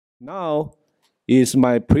Now, it is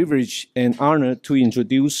my privilege and honor to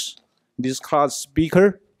introduce this class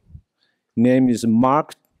speaker. Name is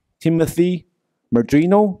Mark Timothy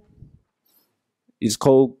Madrino. It's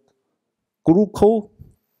called Gruco,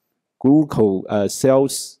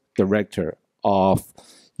 Sales Director of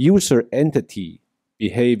User Entity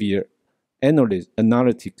Behavior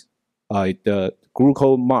Analytics. The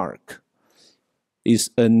Gruco Mark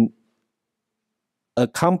is an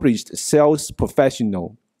accomplished sales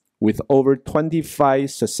professional with over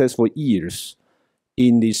 25 successful years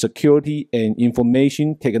in the security and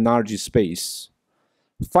information technology space,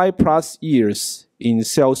 5+ years in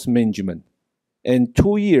sales management, and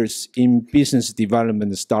 2 years in business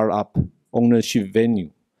development startup ownership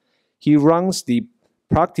venue. He runs the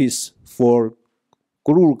practice for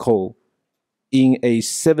Gruco in a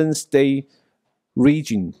 7-state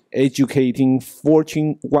region, educating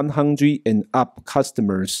Fortune 100 and up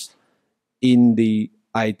customers in the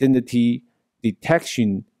identity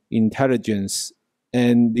detection, intelligence,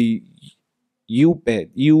 and the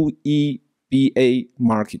UEBA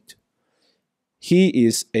market. He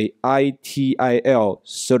is a ITIL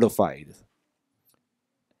certified,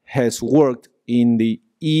 has worked in the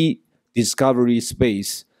e-discovery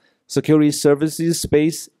space, security services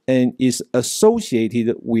space, and is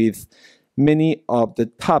associated with many of the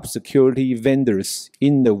top security vendors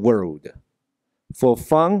in the world. For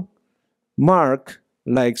fun, Mark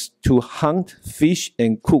likes to hunt, fish,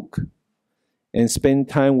 and cook, and spend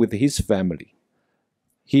time with his family.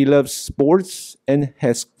 He loves sports and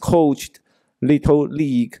has coached Little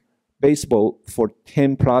League baseball for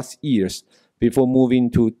 10+ years before moving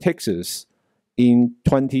to Texas in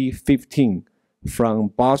 2015 from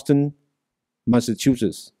Boston,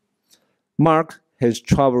 Massachusetts. Mark has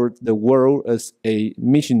traveled the world as a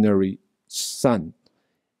missionary son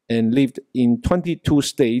and lived in 22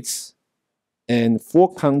 states and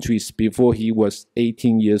 4 countries before he was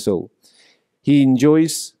 18 years old. He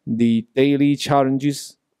enjoys the daily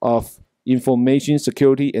challenges of information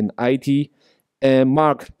security and IT, and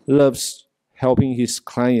Mark loves helping his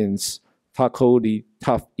clients tackle the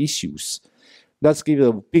tough issues. Let's give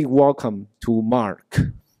a big welcome to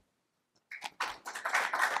Mark.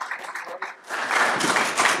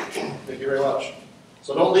 Thank you very much.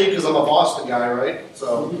 So don't leave because I'm a Boston guy, right?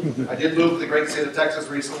 So I did move to the great state of Texas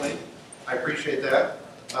recently. I appreciate that.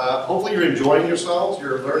 Hopefully you're enjoying yourselves.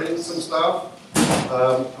 You're learning some stuff.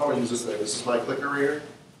 How do I use this thing? This is my clicker here.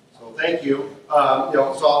 So thank you. So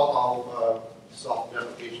I'll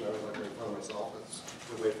self-deprecation. I always like to make fun of myself. It's a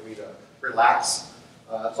good way for me to relax.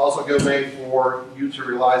 It's also a good way for you to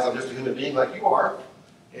realize I'm just a human being like you are.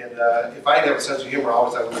 And if I have a sense of humor, I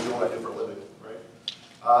always have to do what I do for a living, right?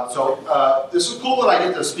 This is cool that I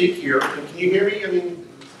get to speak here. Can you hear me? I mean,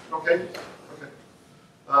 okay?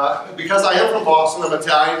 Because I am from Boston, I'm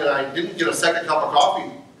Italian, and I didn't get a second cup of coffee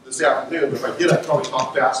this afternoon, but if I did, I'd probably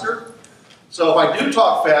talk faster. So if I do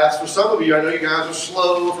talk fast, for some of you, I know you guys are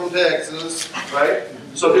slow from Texas, right?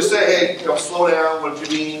 So just say, hey, slow down, what do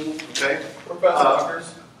you mean, okay? We're fast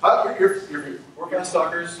talkers. We're fast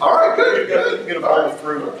talkers. All right, good. You're going to follow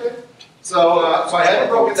through. Okay. So I haven't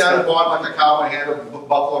broken down and bought like a cowboy hat or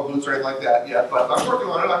buffalo boots or anything like that yet, but I'm working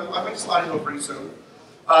on it. I might slide into it pretty soon.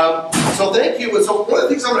 So thank you. And so one of the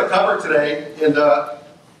things I'm going to cover today, and let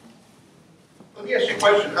me ask you a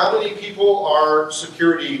question. How many people are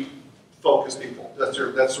security-focused people? That's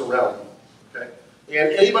their realm. Okay.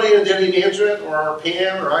 And anybody in identity management or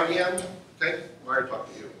PAM or IAM? Okay. I already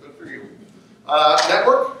talked to you. Good for you.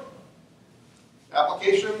 Network?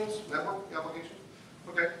 Applications? Network? Application?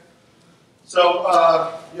 Okay. So,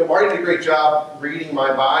 Marty did a great job reading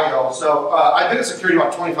my bio. So, I've been in security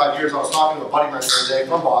about 25 years. I was talking to a buddy of mine the other day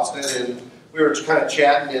from Boston, and we were kind of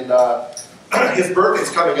chatting, and his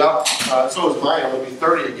birthday's coming up. So is mine. I'm going to be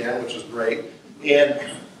 30 again, which is great. And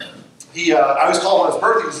I was calling on his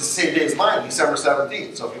birthday because it's the same day as mine, December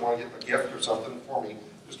 17th. So if you want to get a gift or something for me,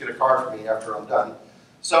 just get a card for me after I'm done.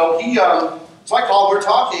 So so I called, we're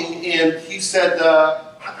talking, and he said,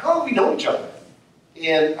 how do we know each other?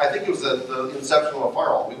 And I think it was the inception of a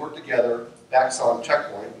firewall. We worked together back on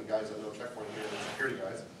Checkpoint, the guys that know Checkpoint here, the security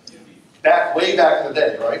guys. Way back in the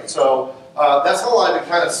day, right? So that's how I've been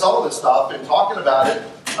kind of selling this stuff and talking about it.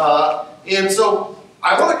 And so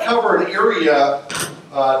I want to cover an area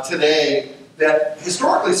today that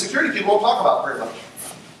historically security people don't talk about very much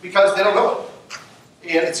because they don't know it.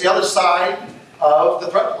 And it's the other side of the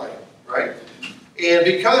threat plane, right? And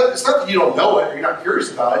because it's not that you don't know it or you're not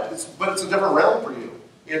curious about it, but it's a different realm for you.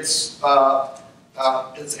 It's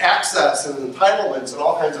access and entitlements and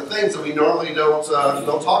all kinds of things that we normally don't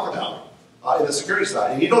talk about in the security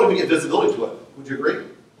side. And you don't even get visibility to it. Would you agree?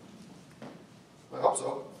 I hope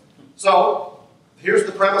so. So here's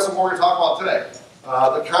the premise of what we're going to talk about today.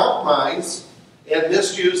 The compromise and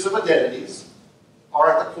misuse of identities are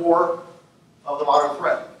at the core of the modern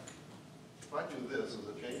threat. If I do this, does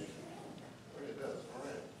it change? It does. All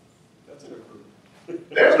right. That's an improvement.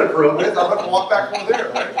 There's an improvement. I'm going to walk back over there.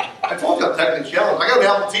 Right? I told you I'm technically challenged. I got an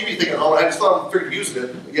Apple TV thing at home, and I just thought I figured using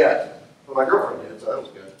it yet. But my girlfriend did, so that was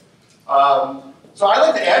good. So I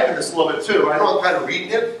like to add to this a little bit too. I know I'm kind of reading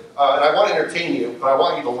it, and I want to entertain you, but I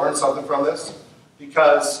want you to learn something from this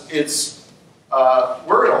because it's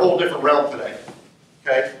we're in a whole different realm today.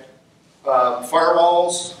 Okay,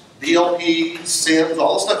 firewalls, DLPs, SIEMs,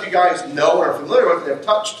 all the stuff you guys know and are familiar with and have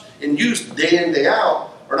touched and used day in, day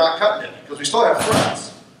out are not cutting it because we still have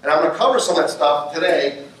threats. And I'm going to cover some of that stuff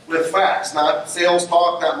today with facts, not sales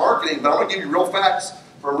talk, not marketing, but I'm going to give you real facts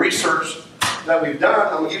from research that we've done.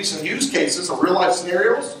 I'm going to give you some use cases of real life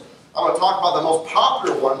scenarios. I'm going to talk about the most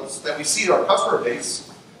popular ones that we see in our customer base.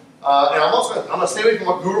 And I'm going to stay away from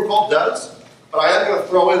what Guru Call does, but I am going to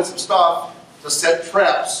throw in some stuff to set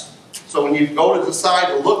traps. So when you go to decide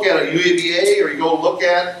to look at a UEBA or you go look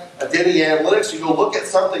at identity analytics, you go look at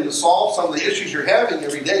something to solve some of the issues you're having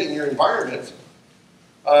every day in your environment,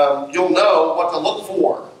 you'll know what to look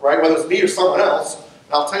for, right? Whether it's me or someone else.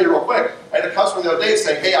 And I'll tell you real quick, I had a customer the other day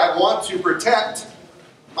say, hey, I want to protect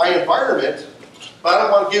my environment, but I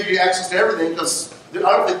don't want to give you access to everything because I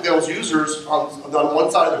don't think those users on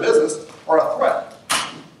one side of the business are a threat.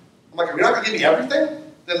 I'm like, if you're not going to give me everything,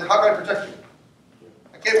 then how can I protect you?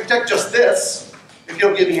 I can't protect just this if you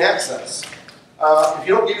don't give me access. If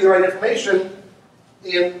you don't give me the right information,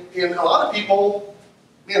 and a lot of people,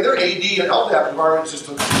 man, their AD and LDAP environment is just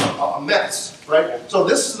a mess, right? So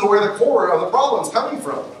this is where the core of the problem is coming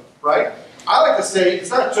from, right? I like to say it's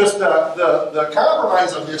not just the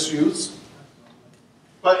compromise of misuse,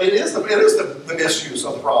 but it is the misuse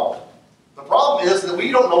of the problem. The problem is that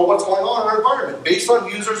we don't know what's going on in our environment based on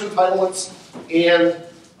users' entitlements and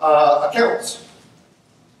accounts.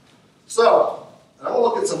 So, I'm going to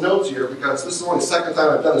look at some notes here because this is only the second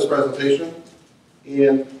time I've done this presentation,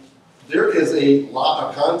 and there is a lot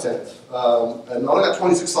of content. And I only got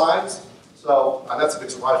 26 slides, so that's a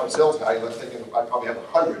big surprise for a sales guy. I'm thinking I probably have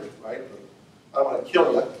 100, right? But I don't want to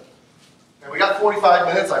kill you. And we got 45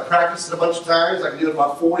 minutes. I practiced it a bunch of times. I can do it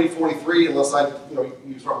about 40, 43, unless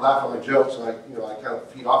you start laughing at my jokes, and I kind of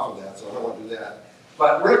feed off of that, so I don't want to do that.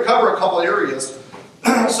 But we're going to cover a couple areas.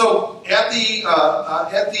 So at the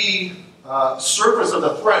surface of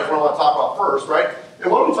the threat, what I want to talk about first, right?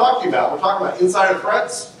 And what are we talking about? We're talking about insider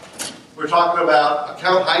threats. We're talking about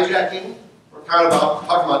account hijacking. We're talking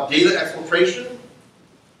about data exfiltration.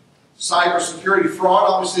 Cybersecurity fraud,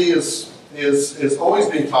 obviously, is always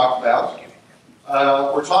being talked about.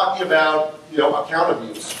 We're talking about account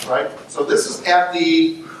abuse, right? So this is at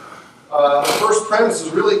the first premise is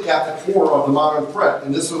really at the core of the modern threat,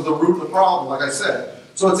 and this is the root of the problem, like I said.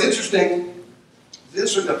 So it's interesting.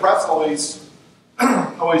 The press always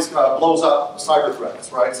blows up cyber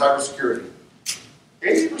threats, right? Cybersecurity.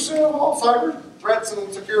 80% of all cyber threats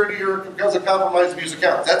and security are because of compromised abuse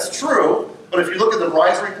accounts. That's true, but if you look at the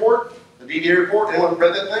Verizon report, the DDA report, anyone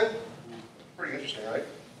read that thing? Pretty interesting, right?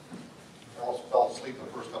 I almost fell asleep in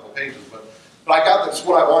the first couple of pages, but I got this,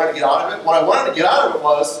 what I wanted to get out of it. What I wanted to get out of it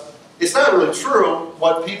was, it's not really true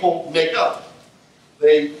what people make up.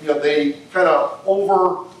 They kind of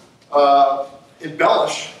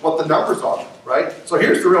embellish what the numbers are, right? So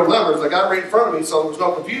here's the real numbers. I got them right in front of me, so there's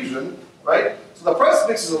no confusion, right? So the press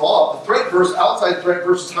mixes them all up. The threat versus outside threat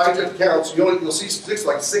versus hijacked accounts, you'll see sticks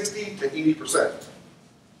like 60 to 80%.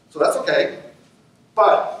 So that's okay.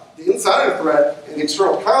 But the insider threat and the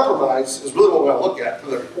external compromise is really what we want to look at for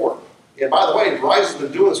the report. And by the way, Verizon's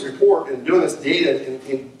been doing this report and doing this data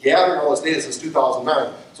and gathering all this data since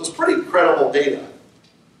 2009. So it's pretty credible data.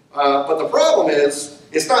 But the problem is,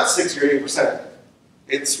 it's not 60 or 80%.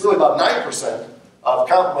 It's really about 9% of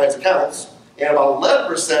compromised accounts, and about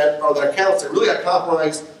 11% are the accounts that really got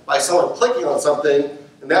compromised by someone clicking on something,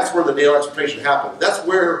 and that's where the data exfiltration happened. That's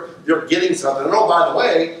where they're getting something. And oh, by the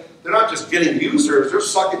way, they're not just getting users, they're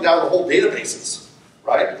sucking down the whole databases,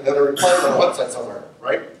 right? And then they're replaying on a website somewhere,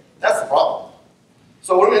 right? That's the problem.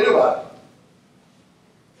 So what are we going to do about it?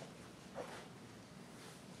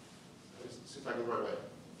 Let's see if I can go right away.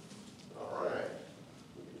 All right.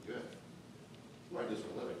 Good. Might do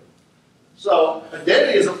some living. So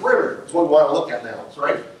identity is a perimeter. Is what we want to look at now,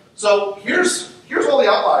 right? So here's all the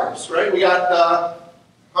outliers, right? We got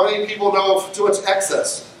how many people know too much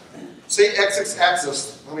excess? Say XX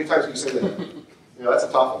access. How many times can you say that? That's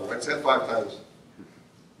a tough one, right? Say it 5 times.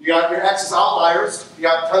 You got your access outliers. You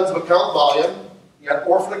got tons of account volume. You got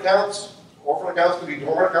orphan accounts. Orphan accounts could be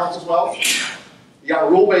dormant accounts as well. You got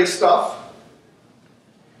rule-based stuff.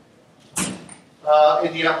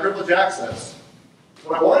 And you got privileged access.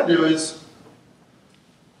 What I want to do is,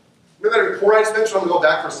 remember that report I just mentioned? I'm going to go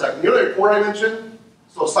back for a second. You know that report I mentioned?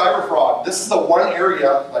 So cyber fraud. This is the one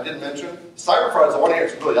area I didn't mention. Cyber fraud is the one area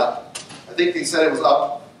that's really up. I think they said it was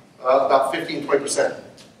up about 15, 20%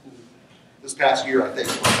 this past year, I think.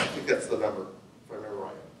 I think that's the number, if I remember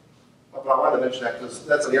right. But I wanted to mention that because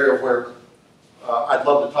that's an area where I'd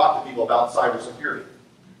love to talk to people about cybersecurity.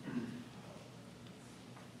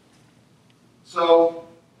 So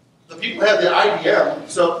the people have the IBM.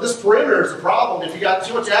 So this perimeter is a problem. If you got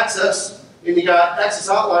too much access and you got access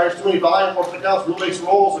outliers, too many volume, corporate accounts, rule-based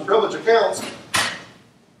roles, and privileged accounts,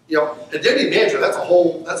 you know, identity management,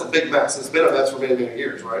 that's a big mess. It's been a mess for many, many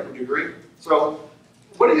years, right? Would you agree? So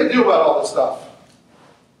what are you gonna do about all this stuff?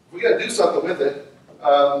 We gotta do something with it.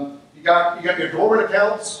 You got your dormant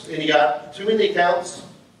accounts and you got too many accounts.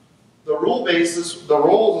 The rule bases, the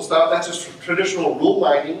roles and stuff, that's just traditional rule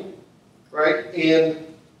mining, right? And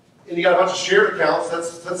you got a bunch of shared accounts,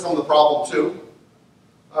 that's some of the problem too.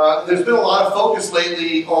 There's been a lot of focus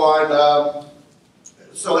lately on,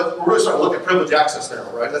 so we're really starting to look at privileged access now,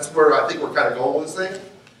 right? That's where I think we're kind of going with this thing.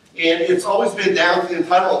 And it's always been down to the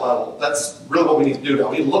entitlement level. That's really what we need to do now.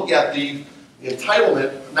 We need to look at the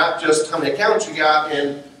entitlement, not just how many accounts you got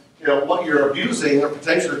and what you're abusing or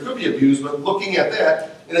potentially could be abused, but looking at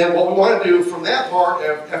that. And then what we want to do from that part,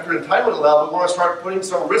 after entitlement level, we want to start putting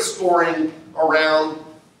some risk scoring around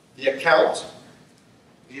the account,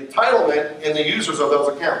 the entitlement, and the users of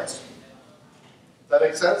those accounts. Does that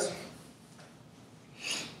make sense?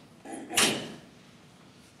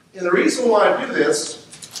 And the reason why I do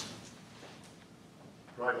this,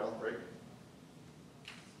 right now, break.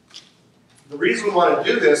 The reason we want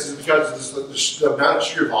to do this is because the amount of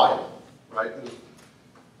sheer volume, right?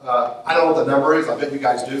 I don't know what the number is. I bet you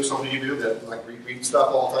guys do. Some of you do that like read stuff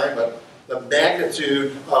all the time. But the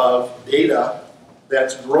magnitude of data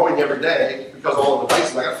that's growing every day because all the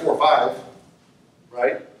devices. I got 4 or 5,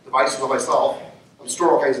 right? Devices on myself. I'm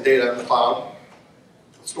storing all kinds of data in the cloud.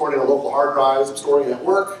 I'm storing it in local hard drives. I'm storing it at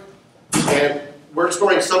work, and we're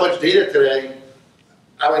storing so much data today.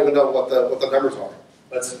 I don't even know what the numbers are.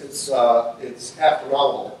 But it's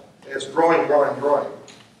astronomical. It's growing, growing, growing.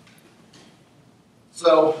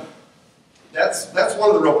 So that's one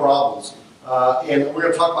of the real problems, and we're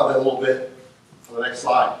going to talk about that a little bit on the next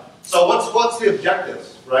slide. So what's the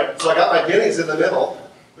objectives, right? So I got my identities in the middle.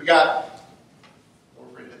 We got.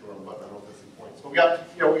 Don't forget to hit the wrong button. I don't know if that's the point. So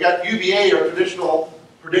we got UBA or traditional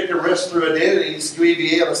predictive risk through identities.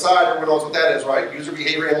 UEBA on the side. Everyone knows what that is, right? User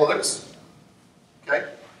behavior analytics. Okay.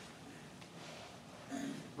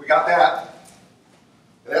 We got that,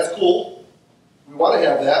 and that's cool. We want to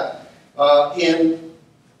have that. And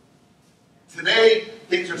today,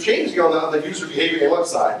 things are changing on the user behavior analytics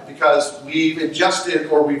side because we've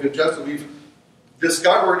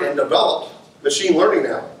discovered and developed machine learning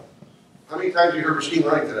now. How many times have you heard machine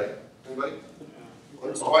learning today? Anybody?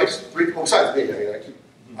 Once, twice? 3? Well, besides me,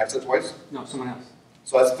 I said twice? No, someone else.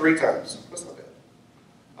 So that's 3 times. That's not bad.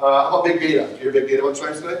 How about big data? Did you hear big data much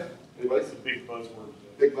times today? Anybody? It's a big buzzword.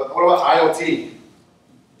 Big, what about IoT?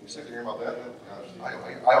 You sick to hear about that?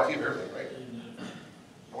 IoT of everything, right?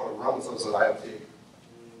 I want to run with something that says IoT.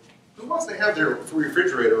 Who wants to have their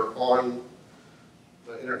refrigerator on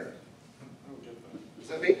the internet? Is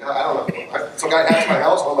that me? I don't know. Some guy hacks my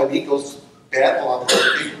house, all my meat goes bad while I'm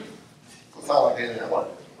trying to eat. It's not like anything I want.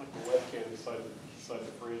 Like the webcam inside the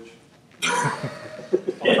fridge.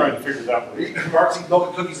 I'm trying to figure that one. Mark's eating milk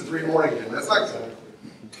and cookies at 3 in the morning again. That's not good.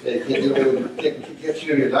 Yeah, you can't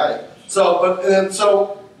cheat on your diet.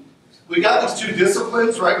 So we got these 2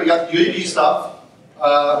 disciplines, right? We got the UEB stuff.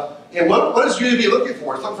 And what is UEB looking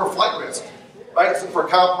for? It's looking for flight risk, right? It's looking for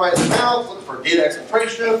compromised accounts, looking for data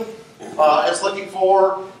exfiltration. It's looking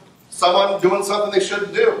for someone doing something they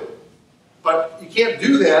shouldn't do. But you can't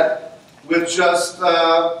do that with just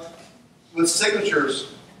with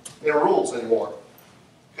signatures and rules anymore.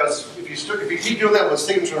 Because if you keep doing that with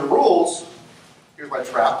signatures and rules, here's my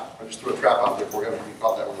trap. I just threw a trap out there for you. I don't know if you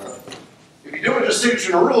caught that one out. If you do it just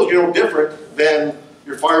signature and rules, you're no different than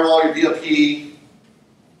your firewall, your DLP,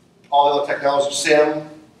 all the other technology, SIEM,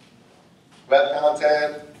 web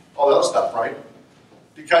content, all the other stuff, right?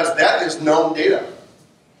 Because that is known data.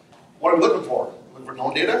 What are we looking for? Looking for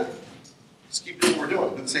known data? Just keep doing what we're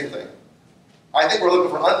doing. Do the same thing. I think we're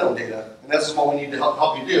looking for unknown data, and this is what we need to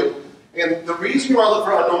help you do. And the reason you are looking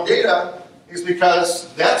for unknown data is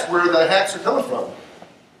because that's where the hacks are coming from.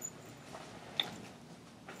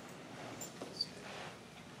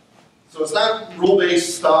 So it's not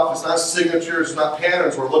rule-based stuff, it's not signatures, it's not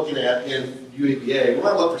patterns we're looking at in UEBA. We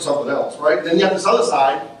might look for something else, right? Then you have this other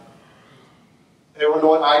side. Everyone know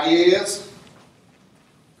what IDA is?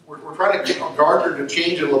 We're trying to get Gartner to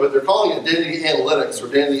change it a little bit. They're calling it identity analytics or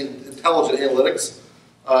identity intelligent analytics.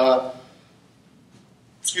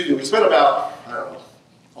 Excuse me, we spent about, I don't know,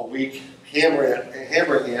 a week hammering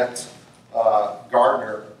at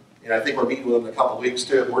Gartner, and I think we're meeting with them in a couple of weeks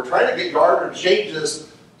too. We're trying to get Gartner to change this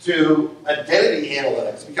to identity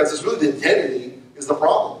analytics because it's really the identity is the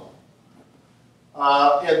problem.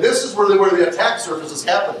 And this is really where the attack surface is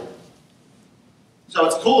happening. So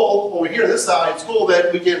it's cool, over here on this side, it's cool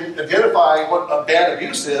that we can identify what a bad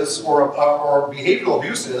abuse is or behavioral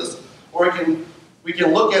abuse is, or we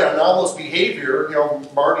can look at anomalous behavior. You know,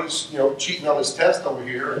 Marty's cheating on his test over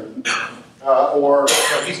here, and, or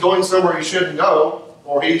he's going somewhere he shouldn't go,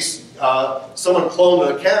 or he's someone cloned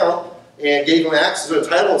an account and gave him access to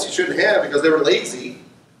entitlements he shouldn't have because they were lazy,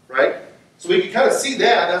 right? So we can kind of see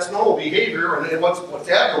that, that's normal behavior and what's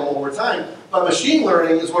abnormal over time. But machine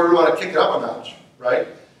learning is where we want to kick it up a notch, right?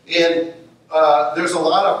 And there's a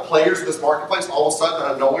lot of players in this marketplace all of a sudden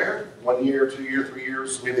out of nowhere, 1 year, 2 years, 3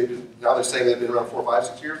 years, maybe now they're saying they've been around 4, 5,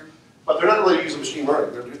 6 years, but they're not really using machine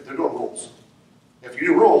learning, they're doing rules. If you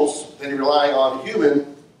do rules, then you're relying on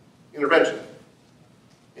human intervention.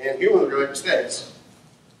 And humans are going to make mistakes.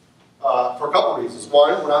 For a couple of reasons.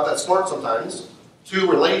 1, we're not that smart sometimes. 2,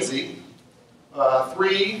 we're lazy.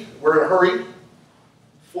 3, we're in a hurry.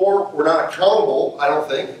 4, we're not accountable, I don't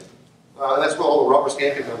think. And that's where all the rubber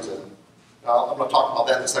stamping comes in. I'm going to talk about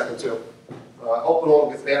that in a second too. Hope no one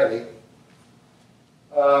gets mad at me.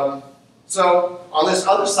 So on this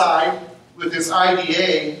other side, with this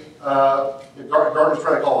IDA, Gartner's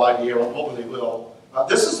trying to call it IDA, I'm hoping they will.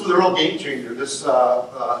 This is the real game changer, this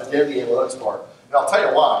identity analytics part. And I'll tell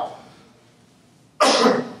you why.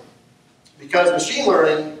 Because machine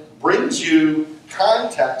learning brings you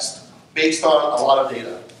context based on a lot of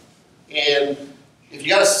data. And if you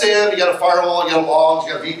got a SIEM, you got a firewall, you got logs,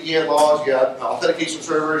 you got VPN logs, you got authentication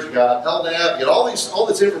servers, you got LDAP, you got all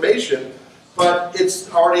this information, but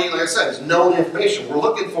it's already, like I said, it's known information. We're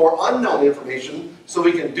looking for unknown information so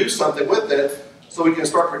we can do something with it, so we can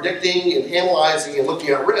start predicting and analyzing and looking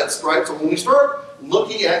at risk, right? So when we start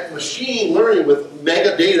looking at machine learning with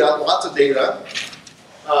mega data, lots of data,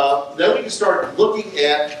 then we can start looking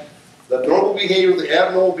at the normal behavior, the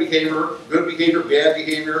abnormal behavior, good behavior, bad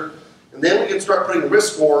behavior, and then we can start putting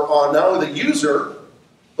risk score on not only the user,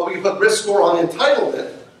 but we can put risk score on the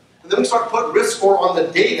entitlement, and then we start putting risk score on the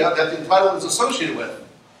data that the entitlement is associated with.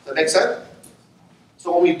 Does that make sense?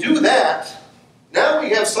 So when we do that, now we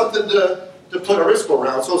have something to put a risk score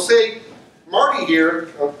around. So say Marty here,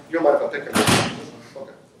 you don't mind if I pick him.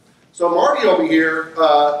 Okay. So Marty over here,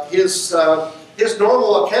 his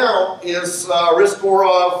normal account is a risk score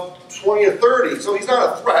of 20 or 30. So he's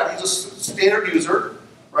not a threat, he's a standard user.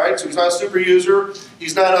 Right? So he's not a super user,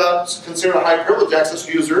 he's not considered a high privilege access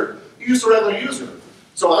user, he's just a regular user.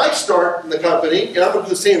 So I start in the company, and I'm going to do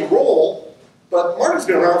the same role, but Martin's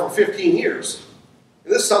been around for 15 years.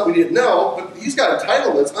 And this is something we didn't know, but he's got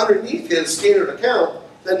entitlements underneath his standard account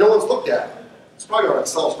that no one's looked at. It's probably on an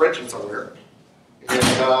Excel spreadsheet somewhere. And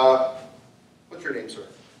what's your name, sir?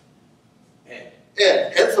 Ed.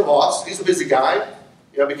 Ed's the boss, he's a busy guy,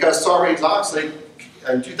 because Sarbanes-Oxley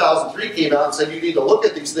in 2003 came out and said you need to look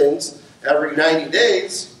at these things every 90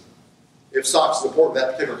 days if SOX is important to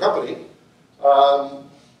that particular company.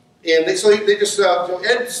 And they just,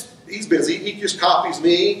 Ed's, he's busy, he just copies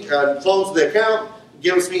me and clones the account,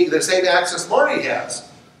 gives me the same access Marty has.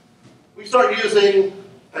 We start using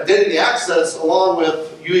identity access along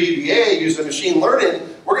with UEBA using machine learning,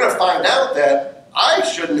 we're going to find out that I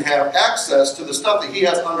shouldn't have access to the stuff that he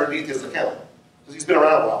has underneath his account because he's been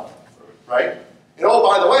around a while, right? And oh,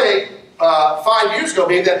 by the way, 5 years ago,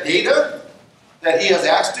 maybe that data that he has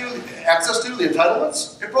access to, the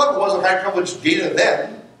entitlements, it probably wasn't high privileged data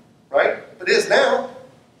then, right? But it is now,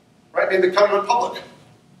 right? Maybe they're coming to the public.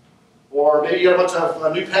 Or maybe you got a bunch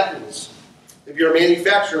of new patents. If you're a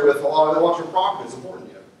manufacturer with a lot of intellectual property, it's important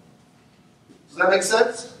to you. Does that make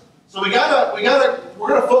sense? So we're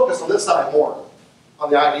gonna focus on this side more,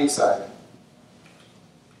 on the ID side.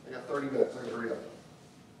 I got 30 minutes, I gotta hurry up.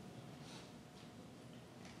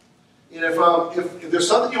 And if there's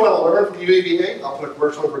something you want to learn from UEBA, I'll put a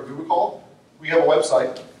commercial for a Google call. We have a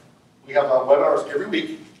website. We have webinars every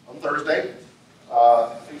week on Thursday, I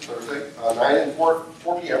think Thursday, 9 and 4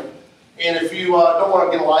 p.m. And if you don't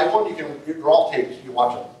want to get a live one, you're all taped. You can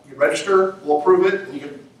watch it. You can register, we'll approve it, and you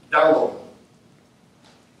can download it.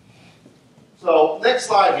 So next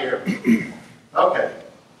slide here. Okay,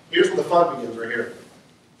 here's where the fun begins right here.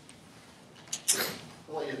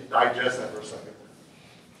 digest that for a second.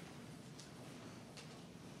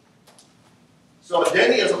 So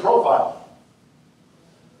identity is a profile.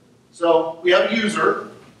 So we have a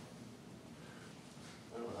user.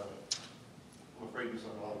 I'm afraid to do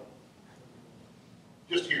something wrong.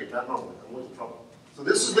 Just here, not normally. I'm losing trouble. So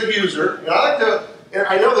this is the user, and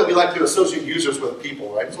I know that we like to associate users with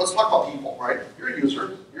people, right? So let's talk about people, right? You're a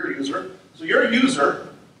user. You're a user. So you're a user,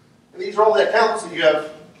 and these are all the accounts that you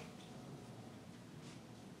have.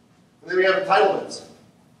 And then we have entitlements.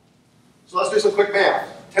 So let's do some quick math.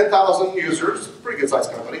 10,000 users, pretty good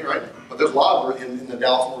sized company, right? But there's a lot of them in the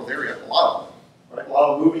Dallas-Fort Worth area, a lot of them, right? A lot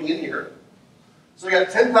of them moving in here. So we got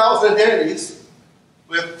 10,000 identities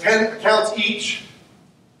with 10 accounts each,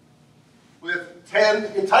 with 10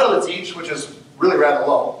 entitlements each, which is really rather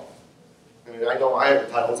low. I mean, I know I have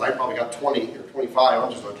entitlements. I probably got 20 or 25.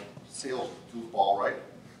 I'm just a sales goofball, right?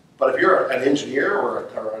 But if you're an engineer or a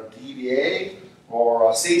DBA or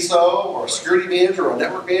a CISO or a security manager or a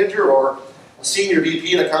network manager or a senior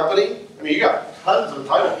VP in a company, I mean, you got tons of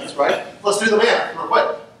entitlements, right? Let's do the math real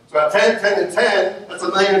quick. So at 10, 10, and 10, that's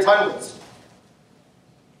 1 million entitlements.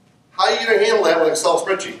 How are you going to handle that with an Excel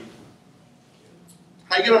spreadsheet?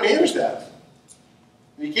 How are you going to manage that?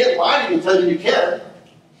 You can't lie to me and tell you can.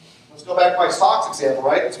 Let's go back to my stocks example,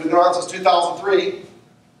 right? It's been going on since 2003.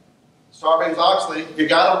 Sarbanes-Oxley, you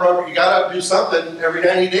gotta do something every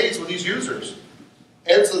 90 days with these users.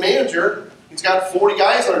 And it's the manager. He's got 40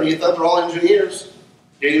 guys underneath them. They're all engineers,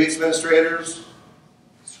 database administrators,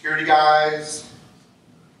 security guys,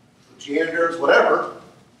 janitors, whatever.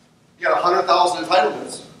 You got 100,000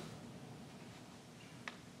 entitlements.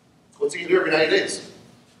 What's he gonna do every 90 days?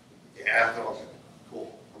 Yeah,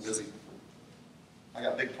 cool. I'm busy. I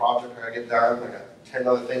got a big project I gotta get done. I got 10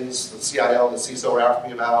 other things the CIO and the CISO are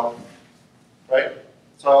asking me about. Right?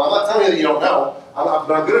 So I'm not telling you that you don't know. I'm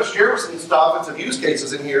going to share some stuff and some use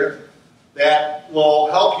cases in here that will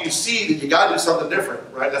help you see that you got to do something different.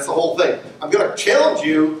 Right? That's the whole thing. I'm going to challenge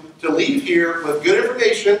you to leave here with good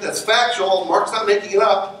information that's factual. Mark's not making it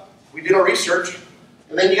up. We did our research,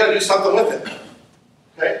 and then you got to do something with it.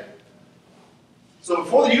 Okay? So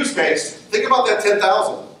before the use case, think about that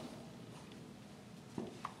 10,000.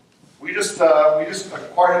 We just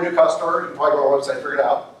acquired a new customer. You can probably go on our website and figure it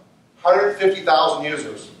out. 150,000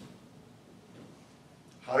 users.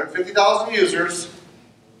 150,000 users.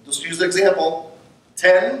 Just use the example.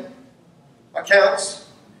 10 accounts,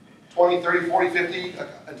 20, 30, 40, 50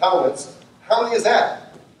 entitlements. How many is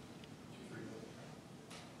that?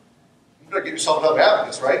 You better get yourself another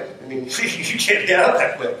abacus, right? I mean, you can't get out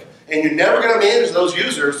that quick. And you're never going to manage those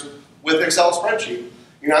users with an Excel spreadsheet.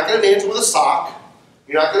 You're not going to manage with a SOC.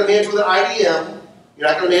 You're not going to manage with an IDM. You're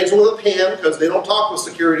not going to manage with a PAM because they don't talk with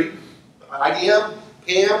security. IDM,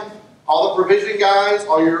 PAM, all the provisioning guys,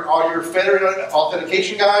 all your federated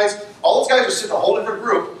authentication guys, all those guys are sitting in a whole different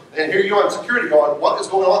group, and here you are in security going, what is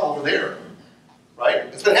going on over there? Right?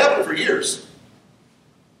 It's been happening for years.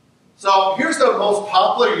 So here's the most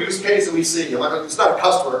popular use case that we see. It's not a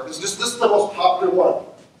customer, this is the most popular one.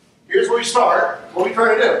 Here's where we start. What are we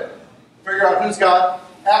trying to do? Figure out who's got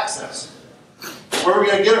access. Where are we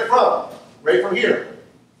going to get it from? Right from here.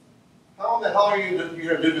 How in the hell are you going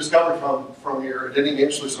to do discovery from your identity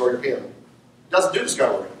management solution or your PAM? It doesn't do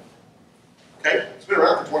discovery. Okay? It's been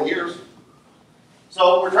around for 20 years.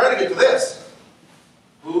 So we're trying to get to this.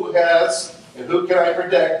 Who has, and who can I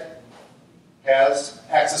predict, has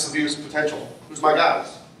access abuse potential? Who's my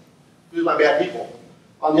guys? Who's my bad people?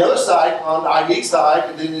 On the other side, on the IDA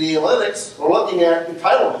side, identity analytics, we're looking at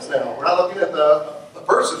entitlements now. We're not looking at the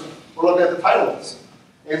person, we're looking at the entitlements.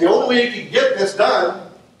 And the only way you can get this done,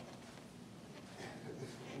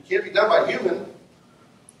 can't be done by human.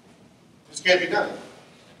 Just can't be done.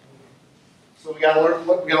 So we got to learn.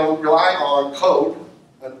 We got to rely on code,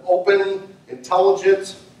 an open,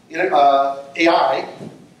 intelligent AI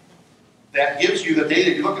that gives you the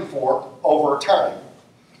data you're looking for over time.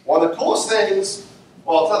 One of the coolest things.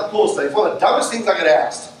 Well, it's not the coolest thing. It's one of the dumbest things I get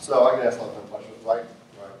asked. So I get asked a lot of questions, right?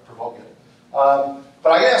 Provoke it.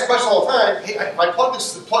 But I get asked questions all the time. Hey, if I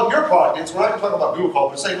plug your product in, so we're not going to talk about Google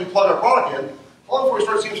Code, but say we plug our product in. How long before we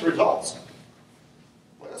start seeing some results?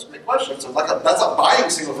 Well, that's a great question. So that's a buying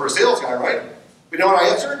signal for a sales guy, right? But you know what I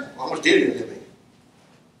answered? Well, how much data are you going to give me?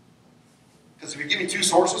 Because if you give me 2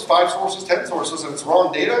 sources, 5 sources, 10 sources, and it's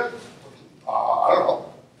wrong data, I don't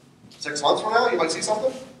know, 6 months from now, you might see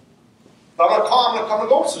something. But I'm going to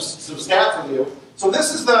go over some stats with you. So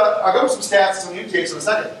this is I'll go over some stats, some use cases in a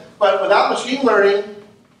second. But without machine learning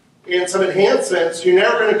and some enhancements, you're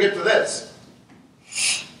never going to get to this.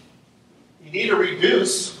 You need to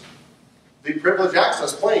reduce the privileged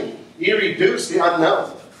access plane. You need to reduce the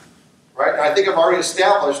unknown. right? And I think I've already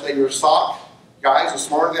established that your SOC guys, the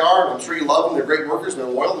smarter they are, and I'm sure you love them, they're great workers, they're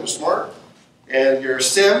loyal, they're smart, and your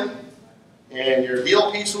SIEM, and your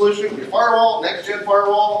DLP solution, your firewall, next-gen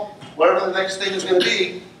firewall, whatever the next thing is going to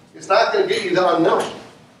be, it's not going to get you the unknown,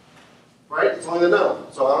 right? It's only the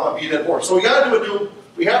known. So I don't want to beat that horse. So we got to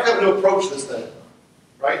we have to have a new approach to this thing,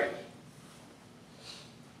 right?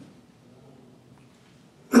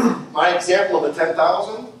 My example of the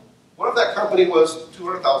 10,000. What if that company was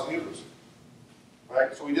 200,000 users,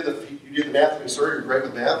 right? So you did the math for me, sir. You're great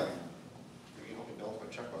with math. You help me balance my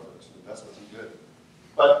checkbook. It's an investment. It's good.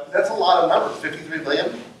 But that's a lot of numbers, 53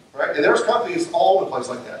 million, right? And there's companies all over the place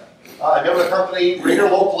like that. I met with a company right here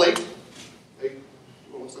locally.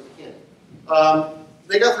 Looks like a can.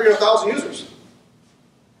 They got 300,000 users.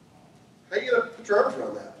 How are you going to put your arms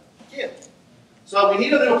around that? You can't. So we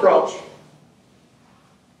need a new approach.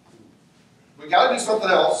 We got to do something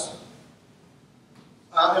else.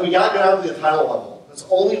 And we got to go down to the entitlement level. That's the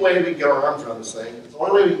only way we can get our arms around this thing. It's the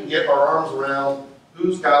only way we can get our arms around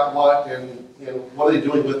who's got what and what are they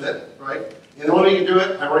doing with it, right? And the only way you can do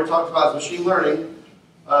it, I've already talked about, is machine learning.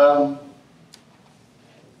 And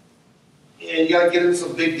you got to get into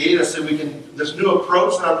some big data so we can, this new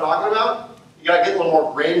approach that I'm talking about, you got to get a little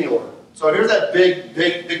more granular. So here's that big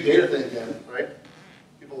data thing again, right?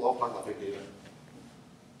 People love talking about big data.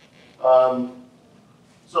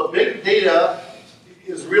 So big data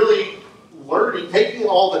is really learning, taking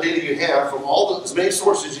all the data you have from all the, as many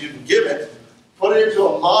sources you can give it, put it into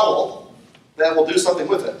a model that will do something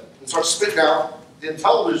with it, and start spitting out the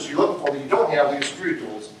intelligence you're looking for that you don't have with your security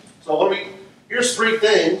tools. So here's three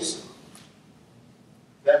things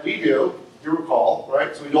that we do, if you recall,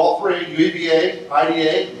 right? So we do all three, UEBA,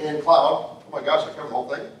 IdA, and cloud. Oh my gosh, I covered the whole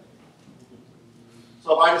thing.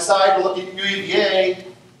 So if I decide to look at UEBA,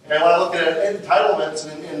 and I want to look at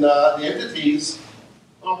entitlements and the entities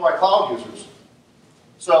of my cloud users.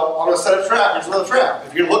 So I'm going to set a trap. Here's another trap.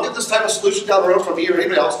 If you look at this type of solution down the road from me or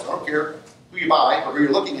anybody else, I don't care who you buy or who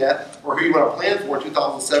you're looking at or who you want to plan for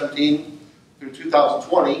 2017 through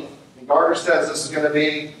 2020, and Gartner says this is going to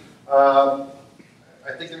be, I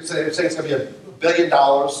think they're saying it's going to be $1 billion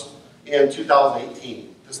in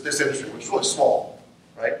 2018, this industry, which is really small,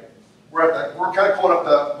 right? We're kind of going up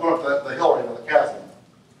the hill right now, the chasm.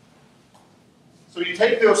 So you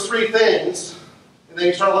take those three things, and then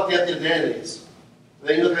you start looking at the identities. And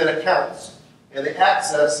then you look at accounts, and the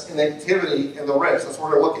access, and the activity, and the risk. That's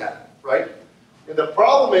what we're going to look at, right? And the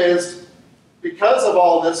problem is, because of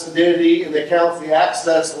all this identity, and the accounts, the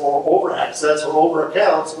access, or over-access, or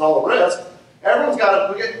over-accounts, and all the risk, everyone's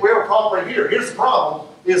got we have a problem right here. Here's the problem,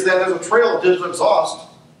 is that there's a trail of digital exhaust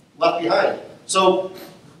left behind. So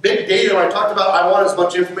big data, when I talked about, I want as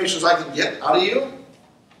much information as I can get out of you,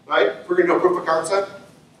 right? If we're going to do a proof of concept,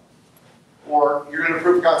 or you're going to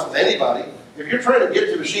proof of concept with anybody, if you're trying to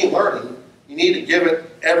get to machine learning, you need to give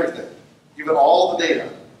it everything. Give it all the data.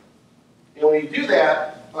 And when you do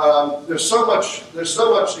that, there's so much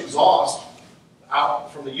exhaust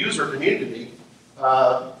out from the user community,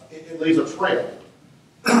 it leaves a trail.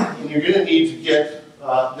 And you're going to need to get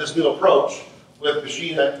this new approach with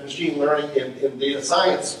machine learning and data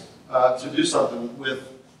science to do something with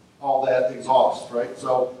all that exhaust, right?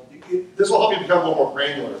 So this will help you become a little more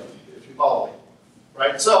granular, if you follow me,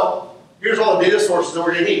 right? So here's all the data sources that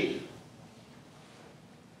we're going to need.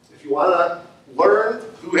 If you want to learn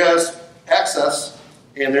who has access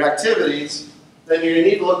and their activities, then you're going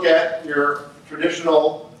to need to look at your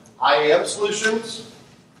traditional IAM solutions,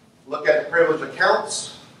 look at privileged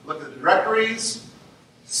accounts, look at the directories,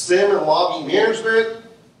 SIEM and logging management,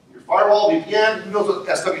 your firewall, VPN. Who knows what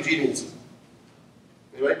SWG means?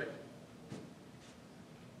 Anybody?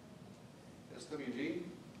 SWG?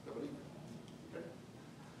 Nobody?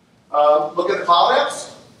 Okay. Look at the cloud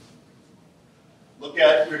apps. Look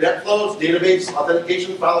at your net flows, database,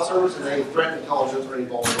 authentication, file servers, and any threat intelligence or any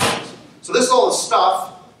vulnerabilities. So this is all the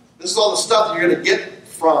stuff. This is all the stuff that you're going to get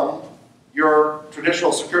from your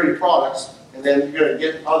traditional security products, and then you're going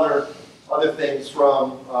to get other things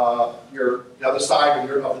from the other side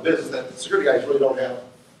of the business that the security guys really don't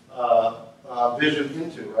have vision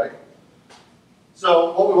into, right?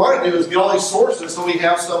 So what we want to do is get all these sources so we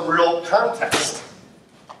have some real context,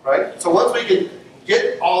 right? So once we can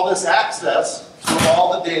get all this access to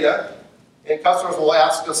all the data, and customers will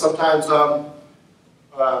ask us sometimes,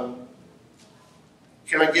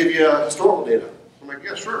 can I give you historical data? I'm like,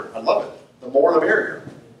 yeah, sure, I love it. The more the merrier,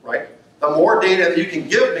 right? The more data that you can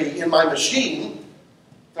give me in my machine,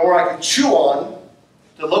 the more I can chew on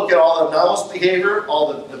to look at all the anomalous behavior,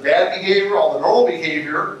 all the bad behavior, all the normal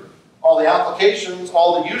behavior, all the applications,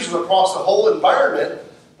 all the users across the whole environment,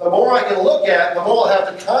 the more I can look at, the more I'll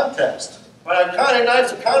have to context. But I have kind of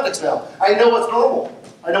knives of context now. I know what's normal.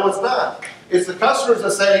 I know what's not. It's the customers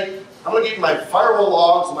that say, I'm going to give you my firewall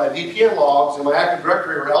logs and my VPN logs and my Active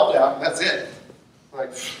Directory or LDAP, and that's it. I'm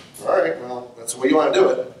like, all right, well, that's the way you want to do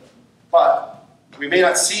it. But we may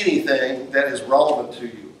not see anything that is relevant to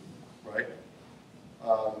you, right?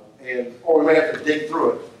 Or we may have to dig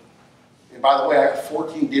through it. And by the way, I have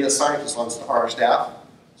 14 data scientists on our staff.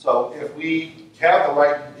 So if we have the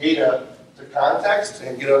right data to context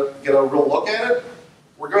and get a real look at it,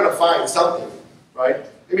 we're going to find something, right?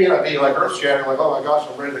 It may not be like earth-shattering, like, oh my gosh,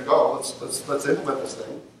 I'm ready to go. Let's implement this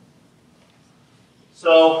thing.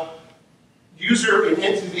 So, user and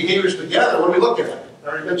entity behaviors together, what are we looking at? I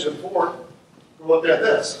already mentioned before, we're looking at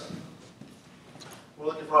this. We're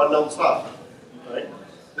looking for unknown stuff, right?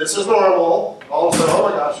 This is normal. All of a sudden, oh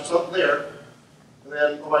my gosh, there's something there. And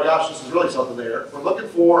then, oh my gosh, this is really something there. We're looking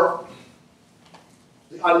for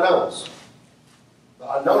the unknowns. The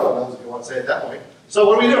unknown unknowns, if you want to say it that way. So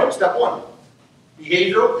what do we do? Step one.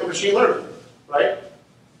 Behavioral and machine learning, right?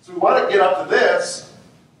 So we want to get up to this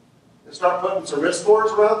and start putting some risk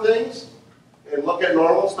scores around things and look at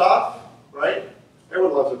normal stuff, right?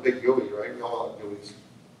 Everyone loves a big GUI, right? We all love GUIs,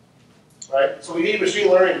 right? So we need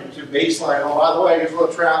machine learning to baseline. Oh, by the way, here's a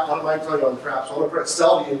little trap. What am I telling you on the trap? So I'm going to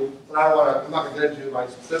sell you, and I'm not going to get into my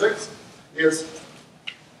specifics. Is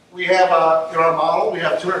we have in our model we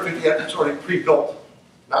have 250 attributes already pre-built,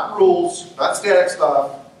 not rules, not static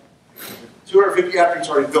stuff. 250 attributes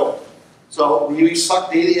already built. So we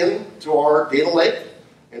suck data into our data lake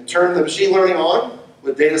and turn the machine learning on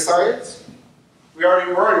with data science. We're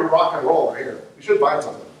already rock and roll right here. We should find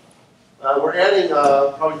something. We're adding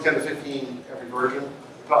probably 10 to 15 every version,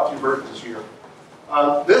 top 2 versions this year.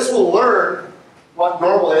 This will learn what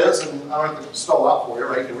normal is, and I don't have to spell it out for you,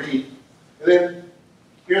 right? You can read. And then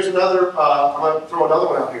here's another, I'm going to throw another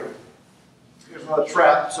one out here. Here's another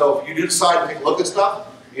trap. So if you do decide to take a look at stuff,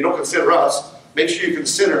 you don't consider us, make sure you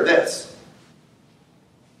consider this.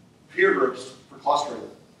 Peer groups for clustering.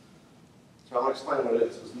 So I'm going to explain what it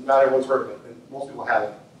is, because not everyone's heard of it, and most people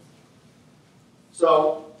haven't.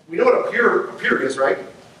 So we know what a peer is, right?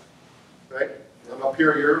 Right? I'm a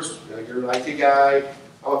peer of yours, you're an IT guy,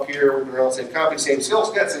 I'm a peer, we've been around the same company, same skill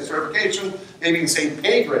set, same certification, maybe even same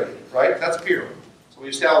pay grade, right? That's a peer. So we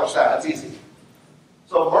establish that, it's easy.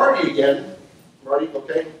 So Marty again, Marty,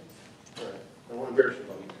 okay? All right, I won't embarrass you,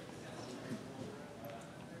 buddy.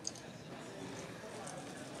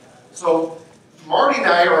 So Marty and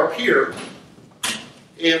I are a peer,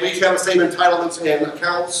 and we each have the same entitlements and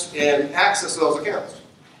accounts and access to those accounts,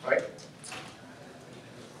 right?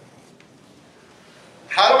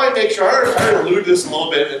 How do I make sure, I already alluded to this a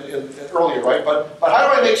little bit earlier, right? But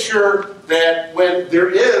how do I make sure that when there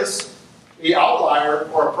is an outlier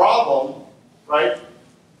or a problem, right,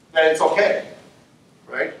 that it's okay,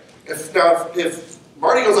 right? If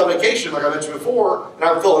Marty goes on vacation, like I mentioned before, and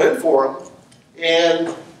I'm filling in for him,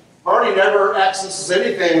 and Marty never accesses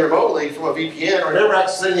anything remotely from a VPN or never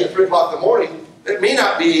accesses anything at 3 o'clock in the morning, it may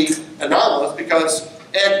not be anomalous because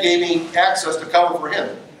Ed gave me access to cover for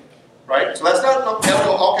him. Right? So that's not,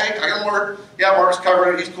 okay, I got Mark, yeah, Mark's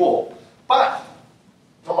covering it, he's cool. But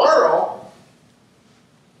tomorrow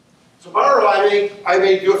I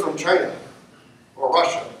may do it from China or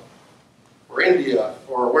Russia or India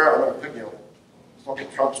or where I'm going to pick, don't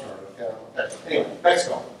get Trump started. Okay? Anyway,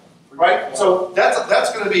 Mexico. Right? So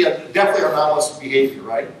that's going to be definitely anomalous behavior,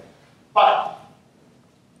 right? But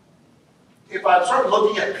if I start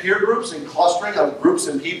looking at peer groups and clustering of groups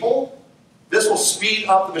and people, this will speed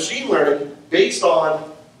up the machine learning based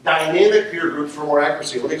on dynamic peer groups for more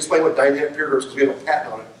accuracy. Let me explain what dynamic peer groups, because we have a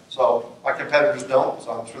patent on it. So my competitors don't,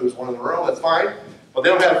 so I'm sure there's one in the room, that's fine. But they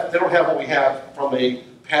don't have what we have from a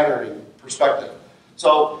patterning perspective.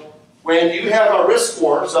 So when you have a risk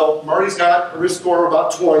score, so Marty's got a risk score of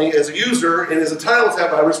about 20 as a user, and his entitlements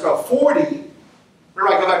have a risk of 40. Remember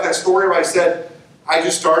I go back to that story where I said, I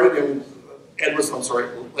just started and Ed was,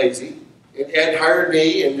 lazy. And Ed hired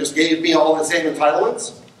me and just gave me all the same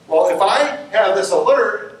entitlements. Well, if I have this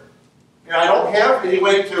alert, and I don't have any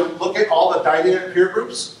way to look at all the dynamic peer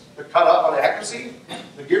groups to cut up on accuracy,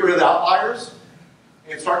 to get rid of the outliers,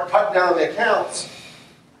 and start cutting down on the accounts,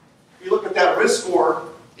 you look at that risk score,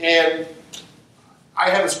 and I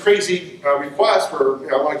have this crazy request for,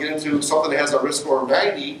 I want to get into something that has a risk score of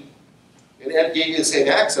 90, and Ed gave me the same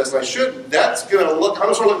access, and I shouldn't. That's going to look, I'm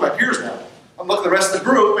just going to look at my peers now. I'm looking at the rest of the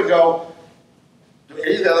group and go, do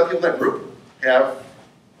any of the other people in that group have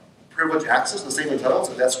privileged access to the same entitlements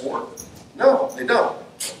at that score? No, they don't.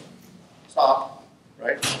 Stop,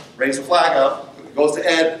 right? Raise the flag up. It goes to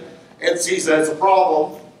Ed. Ed sees that it's a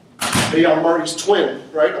problem. maybe I'm Marty's twin,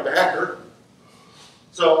 right? I'm a hacker.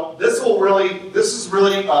 So this is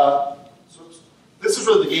really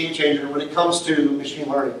the game changer when it comes to machine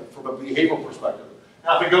learning from a behavioral perspective.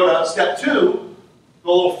 Now, if we go to step 2, go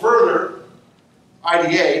a little further,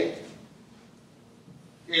 IDA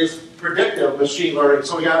is predictive machine learning.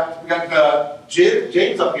 So we got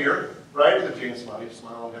James up here, right? Look at James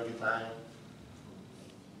smiling every time.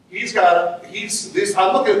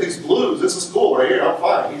 I'm looking at these blues. This is cool right here. I'm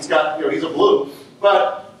fine. He's got, he's a blue.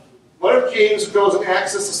 But what if James goes and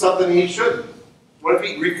accesses something he shouldn't? What if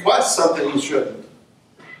he requests something he shouldn't?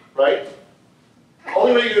 Right? The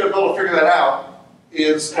only way you're going to be able to figure that out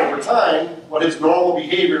is over time, what his normal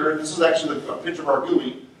behavior, and this is actually a picture of our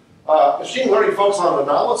GUI. Machine learning focuses on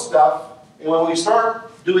anomalous stuff, and when we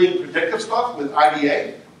start doing predictive stuff with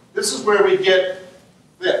IDA, this is where we get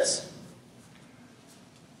this.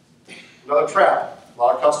 Another trap. A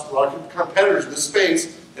lot of competitors in this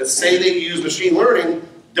space that say they use machine learning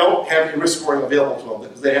don't have any risk scoring available to them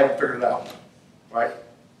because they haven't figured it out. Right?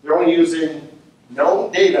 They're only using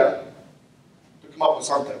known data to come up with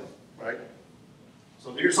something. Right?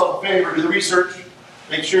 So do yourself a favor, do the research,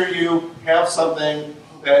 make sure you have something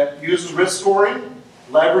that uses risk scoring,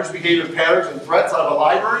 leverage behavior patterns and threats out of a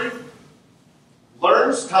library,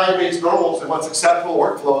 learns time-based normals and what's acceptable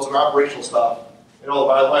workflows and operational stuff. And oh,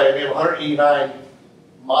 by the way, we have 189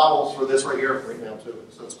 models for this right here right now too,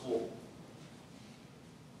 so it's cool.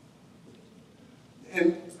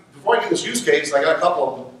 And before I get this use case, I got a couple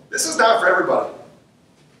of them. This is not for everybody.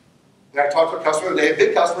 And I talked to a customer today, a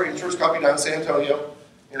big customer, insurance company down in San Antonio,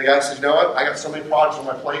 and the guy says, you know what, I got so many projects on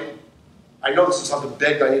my plate. I know this is something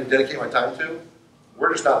big that I need to dedicate my time to.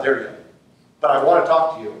 We're just not there yet. But I want to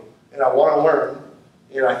talk to you, and I want to learn,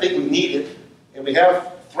 and I think we need it, and we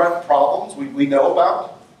have threat problems we know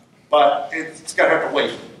about, but it's going to have to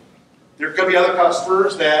wait. There could be other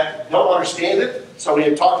customers that don't understand it, so when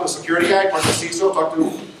you talk to a security guy, talk to a CISO, talk to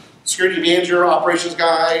a security manager, operations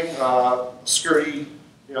guy, security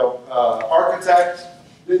architect,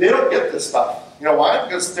 they don't get this stuff. You know why?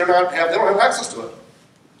 Because they don't have access to it.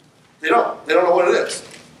 They don't know what it is.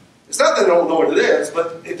 It's not that they don't know what it is,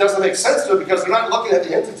 but it doesn't make sense to them because they're not looking at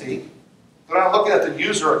the entity. They're not looking at the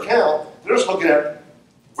user account. They're just looking at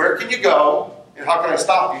where can you go and how can I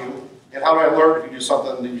stop you and how do I learn if you do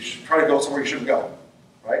something that you should try to go somewhere you shouldn't go,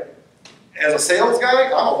 right? As a sales guy,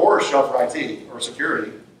 I'm a horror show for IT or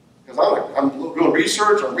security because I'm doing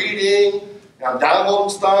research, I'm reading, and I'm downloading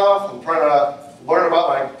stuff, I'm trying to learn about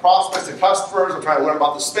my prospects and customers, I'm trying to learn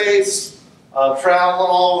about the space, traveling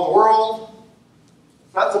all over the world.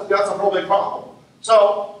 That's a real big problem.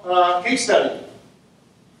 So, case study,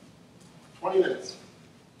 20 minutes.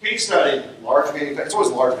 Case study, large manufacturer. It's always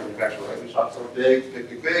a large manufacturer, right? We talk something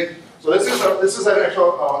big. So this is an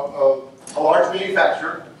actual a large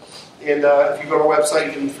manufacturer, and if you go to our website,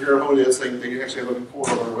 you can figure out who it is. They actually have a report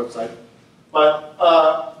on our website. But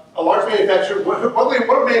a large manufacturer, what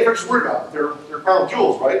are manufacturers worried about? They're crown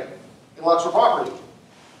jewels, right? Intellectual property.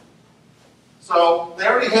 So they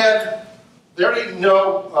already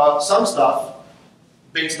know some stuff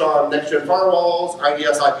based on next-gen firewalls,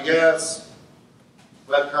 IDS, IPS.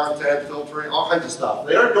 Web content, filtering, all kinds of stuff.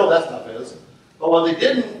 They already know what that stuff is. But what they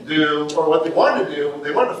didn't do, or what they wanted to do,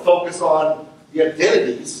 they wanted to focus on the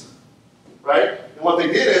identities, right? And what they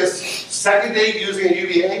did is, second date using a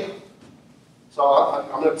UBA. So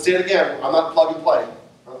I'm going to say it again, I'm not plug and play.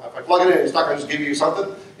 If I plug it in, it's not going to just give you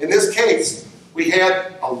something. In this case, we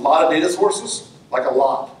had a lot of data sources, like a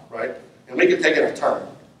lot, right? And we could take it a ton.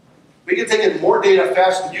 We could take in more data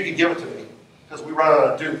faster than you could give it to me, because we run on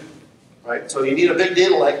a Hadoop. Right? So you need a big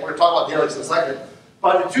data lake. We're going to talk about data lakes in a second.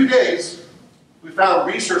 But in 2 days, we found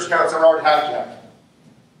research accounts that are already hijacked.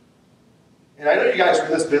 And I know you guys are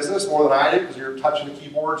in this business more than I do because you're touching the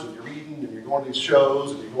keyboards and you're reading and you're going to these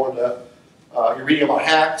shows and you're reading about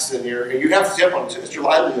hacks and you have to on it. It's your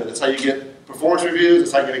livelihood. It's how you get performance reviews.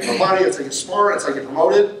 It's how you get more money. It's how you get smart. It's how you get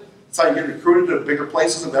promoted. It's how you get recruited to bigger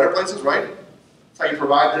places and better places, right? It's how you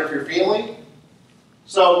provide better for your family.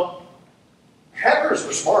 So hackers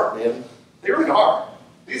are smart, man. They really are.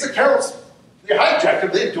 These accounts, they hijacked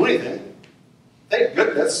them, they didn't do anything. Thank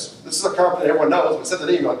goodness. This is a company everyone knows. We said the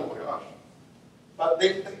name, you're like, oh my gosh. But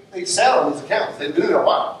they sat on these accounts. They've been in there a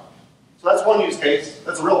while. So that's one use case.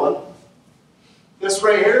 That's a real one. This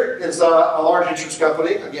right here is a large insurance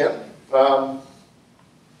company, again.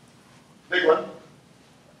 Big one.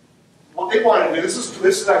 What they wanted to do, this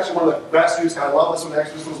is actually one of the best use. I love this one.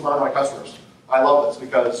 Actually, this was one of my customers. I love this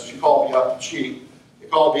because she called me up. She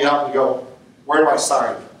called me up and go, where do I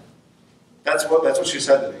sign? That's what she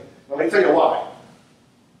said to me. Let me tell you why.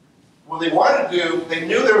 What they wanted to do, they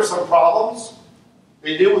knew there were some problems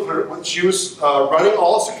They deal with her when she was running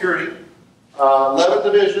all security,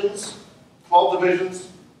 11 divisions, 12 divisions,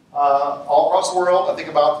 all across the world, I think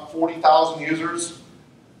about 40,000 users.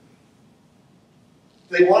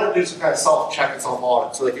 They wanted to do some kind of self-check and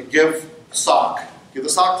self-audit so they could give the SOC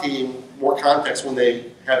team more context when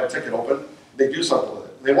they had a ticket open, they do something with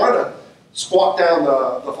it. And they wanted to squawk down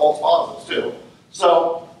the false positives too.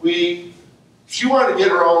 So she wanted to get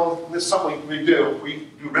her own, this is something we do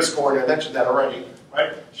risk scoring, I mentioned that already,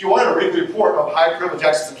 right? She wanted a weekly report of high privilege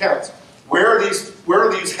access accounts. Where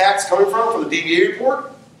are these hacks coming from for the DBA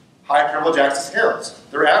report? High privilege access accounts.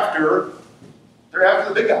 They're after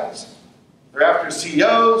the big guys. They're after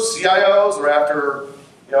CEOs, CIOs, they're after,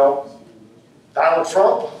 Donald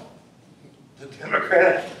Trump, the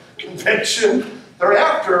Democratic convention. They're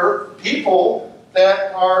after people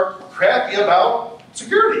that are crappy about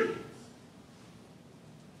security.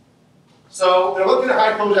 So they're looking at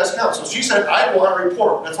high privilege access accounts. So she said, I want a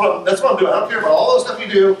report. That's what I'm doing. I don't care about all the stuff you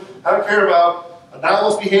do. I don't care about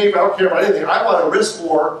anomalous behavior. I don't care about anything. I want a risk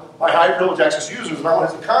score my high privilege access users, and I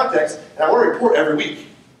want some context, and I want to report every week.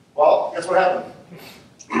 Well, guess what happened?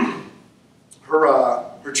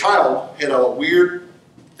 Her child had a weird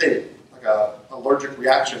thing, like an allergic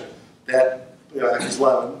reaction that, like she's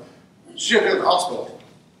 11. She had to go to the hospital.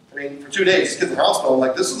 I mean, for 2 days, this kid's in the hospital. I'm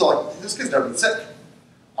like, this kid's never been sick.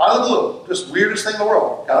 Out of the blue, just weirdest thing in the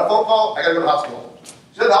world. Got a phone call, I gotta go to the hospital.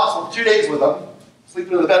 She's in the hospital for 2 days with him,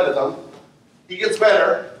 sleeping in the bed with him. He gets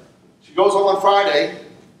better. She goes home on Friday,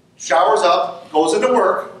 showers up, goes into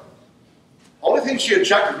work. Only thing she had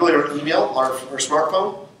checked was really her email, her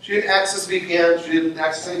smartphone. She didn't access VPN, she didn't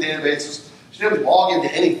access any databases, she didn't log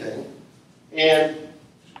into anything. And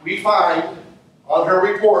we find on her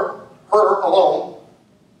report, her alone,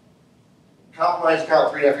 compromised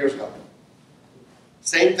account 3.5 years ago.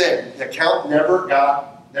 Same thing, the account never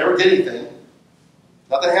did anything.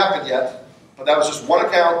 Nothing happened yet, but that was just one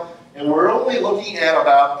account, and we're only looking at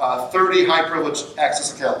about 30 high privilege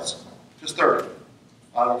access accounts, just 30.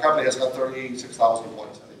 Our company has got 36,000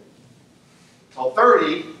 employees, I think. So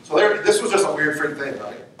 30, this was just a weird freaking thing,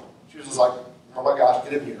 right? She was just like, oh my gosh,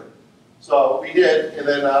 get in here. So we did, and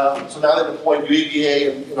then, so now they deployed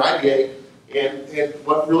UEBA and IdA, and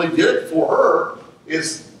what really did it for her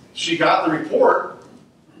is she got the report,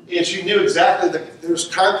 and she knew exactly that there was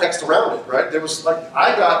context around it, right? There was like, I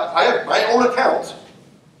have my own account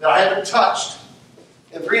that I haven't touched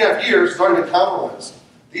in 3.5 years, it's already been compromised.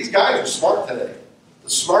 These guys are smart today. The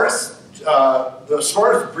smartest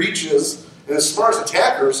breaches and the smartest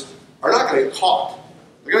attackers are not going to get caught.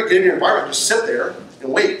 They're going to get in your environment and just sit there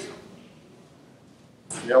and wait.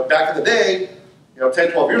 Back in the day,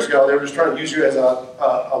 10, 12 years ago, they were just trying to use you as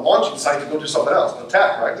a launching site to go do something else, an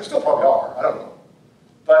attack, right? They still probably are, I don't know.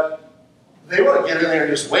 But they want to get in there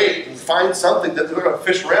and just wait and find something that they're going to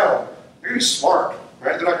fish around. They're going to be smart,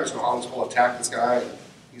 right? They're not going to just go, let's go attack this guy.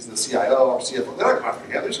 He's the CIO or CFO. They're not going to have to.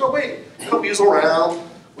 They're just going to wait. They're going to weasel around,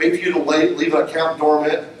 wait for you to leave an account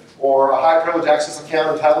dormant or a high privilege access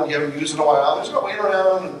account and tell them you haven't used it in a while. They're just going to wait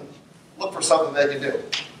around and look for something they can do.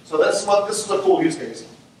 So this is a cool use case.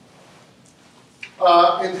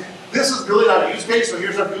 And this is really not a use case, so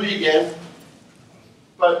here's our GUI again.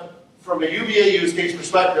 But from a UBA use case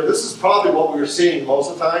perspective, this is probably what we're seeing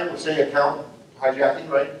most of the time. We're seeing account hijacking,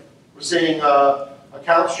 right? We're seeing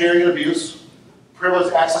account sharing and abuse,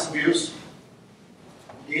 privileged access abuse,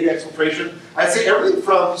 data exfiltration. I'd say everything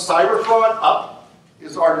from cyber fraud up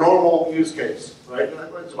is our normal use case, right?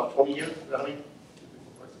 It's about 20 years.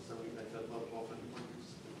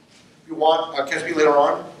 If you want, catch me later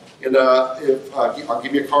on, and I'll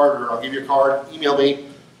give you a card, or I'll give you a card. Email me.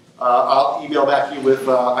 I'll email back to you with,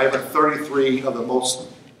 I have like 33 of the most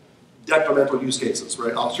detrimental use cases,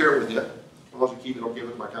 right? I'll share it with you. Unless you keep it or give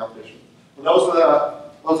it to my competition. And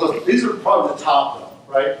these are probably the top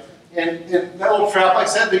though, right? And that little trap I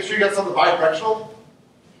said, make sure you got something bidirectional.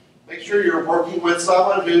 Make sure you're working with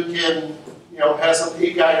someone who can, has some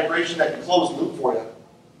API integration that can close the loop for you,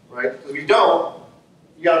 right? If you don't,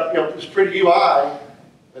 you got, this pretty UI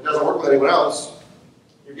that doesn't work with anyone else.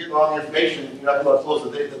 You're getting all the information. You're not going to close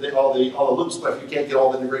all the loops, but if you can't get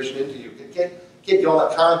all the integration into you, you can't get all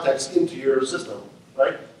that context into your system,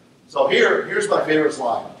 right? So here's my favorite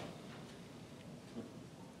slide.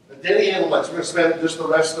 Identity analytics. We're going to spend just the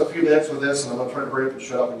rest of a few minutes with this, and I'm going to try to hurry up and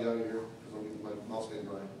shut up and get out of here because I'm getting my mouse getting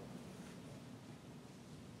dry.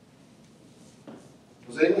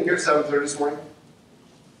 Was anyone here at 7:30 this morning?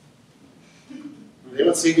 Did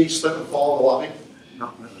anyone see me slip and fall in the lobby?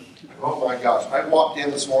 No. Oh my gosh. I walked in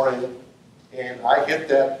this morning and I hit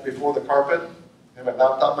that before the carpet and I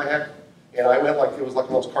knocked out my head. And I went like, it was like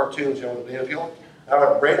one of those cartoons, the banana peel. And I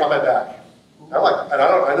went right on my back. I'm like, and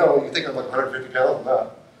I know you think I'm like 150 pounds, I'm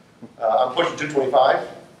not. I'm pushing 225,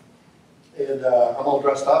 and I'm all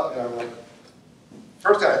dressed up, and I'm like,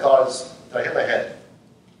 first thing I thought is, did I hit my head?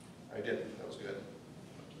 I didn't, that was good.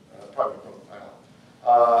 Probably broke the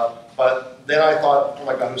tile. But then I thought, oh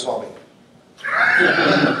my God, who saw me?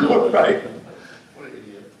 Right? What an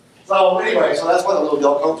idiot. So anyway, so that's why the little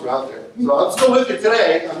yellow coats are out there. So I'm still with you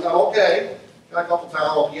today, I'm okay. Got a couple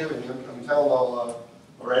Tylenol PM in me, I'm Tylenol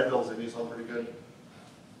or Advils in me, so I'm pretty good.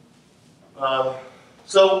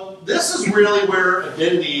 So this is really where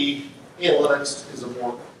identity analytics is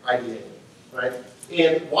important, IDA, right?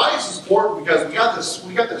 And why is this important? Because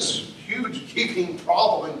we got this huge gaping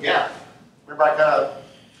problem and gap. Remember I kind of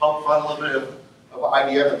helped fund a little bit of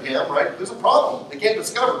IBM and PAM, right? There's a problem. They can't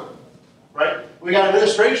discover, right? We got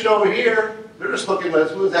administration over here. They're just looking at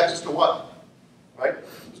who has access to what, right?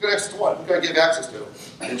 Who's got access to what? Who's got to give access to?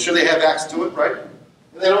 And should they have access to it, right?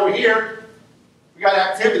 And then over here, we got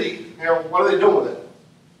activity. You know, what are they doing with it?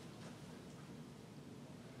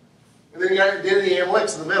 And then you got identity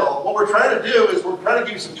analytics in the middle. What we're trying to do is we're trying to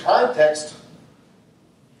give you some context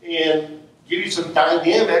and give you some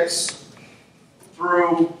dynamics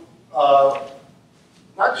through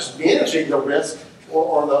not just managing the risk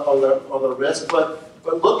or the risk, but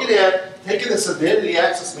looking at taking this identity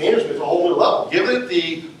access management to a whole new level, giving it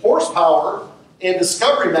the horsepower and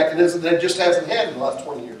discovery mechanism that it just hasn't had in the last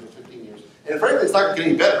 20 years or 15 years. And frankly, it's not going to get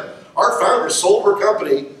any better. Our founder sold her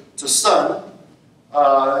company to Sun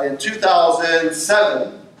in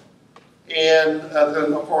 2007, and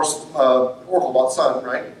of course, Oracle bought Sun,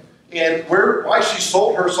 right? And why she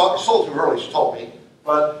sold too early, she told me.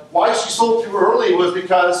 But why she sold too early was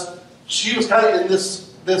because she was kind of in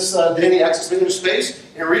this identity access management space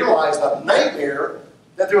and realized a nightmare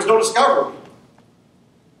that there was no discovery.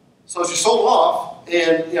 So she sold off,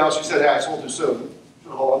 and she said, "Yeah, I sold too soon.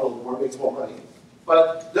 Should have held on to more, makes more money."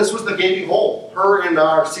 But this was the gaping hole. Her and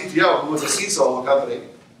our CTO, who was a CISO of the company,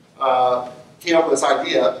 came up with this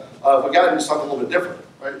idea of we got to do something a little bit different,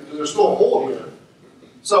 right? Because there's still a hole here.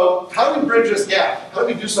 So how do we bridge this gap? How do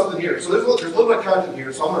we do something here? So there's a little bit of content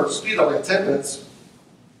here, so I'm going to speed up. We have 10 minutes.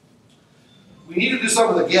 We need to do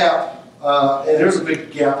something with the gap, and there's a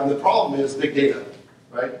big gap, and the problem is big data,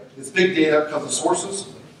 right? It's big data because of sources.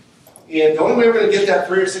 And the only way we're going to get that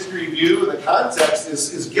 360-degree view and the context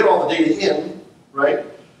is get all the data in, right?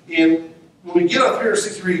 And when we get a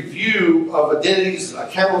 360-degree view of identities,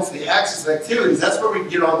 accounts, the access and activities, that's where we can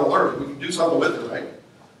get on the learning. We can do something with it, right?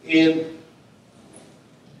 And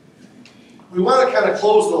we want to kind of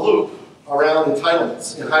close the loop around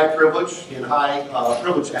entitlements and high privilege and high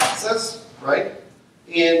privilege access, right?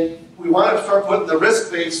 And we want to start putting the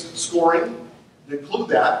risk-based scoring to include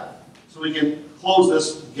that so we can close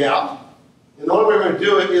this gap. And the only way we're going to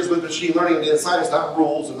do it is with machine learning and data science, not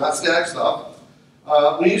rules and not static stuff.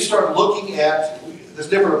 When you start looking at this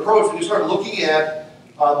different approach, when you start looking at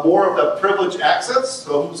more of the privilege access,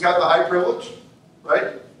 so who's got the high privilege,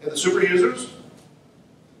 right? And the super users.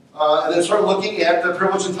 And then start looking at the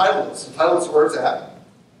privilege entitlements. Entitlements, where it's at.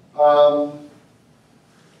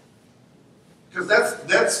 Because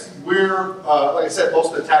that's where, like I said,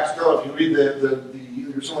 most of the attacks go. If you read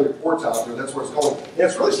there's some of the reports out there, that's where it's going. And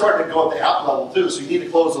it's really starting to go at the app level too, so you need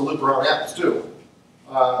to close the loop around apps too.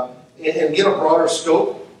 And get a broader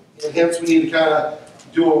scope, and hence we need to kind of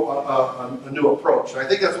do a new approach. And I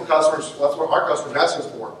think that's what our customers ask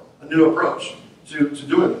us for, a new approach to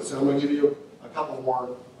doing this. And I'm going to give you a couple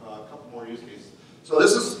more use cases. So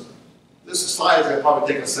this is slides that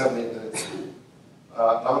probably take us 7-8 minutes.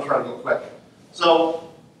 I'm going to try to go quick. So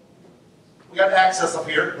we got access up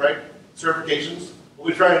here, right? Certifications. What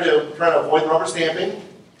we're trying to do, we're trying to avoid rubber stamping.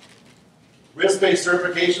 Risk-based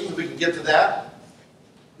certifications, if we can get to that.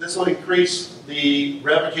 This will increase the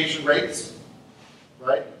revocation rates,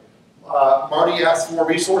 right? Marty asked for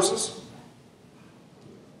resources,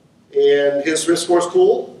 and his risk score is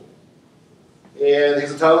cool. And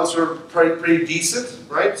his entitlements are pretty decent,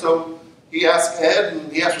 right? So he asked Ed,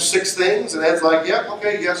 and he asked for 6 things, and Ed's like, yeah,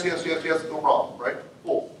 okay, yes, no problem, right?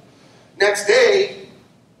 Cool. Next day,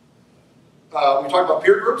 we talked about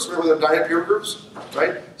peer groups. Remember the dynamic peer groups,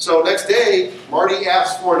 right? So next day, Marty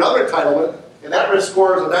asked for another entitlement, and that risk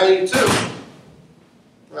score is a 92.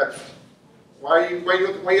 Right? Why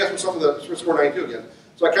you ask for something that's risk score 92 again?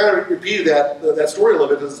 So I kind of repeated that story a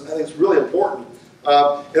little bit because I think it's really important.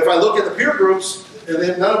 If I look at the peer groups and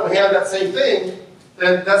then none of them have that same thing,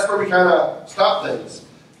 then that's where we kind of stop things,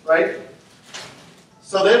 right?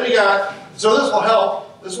 So then so this will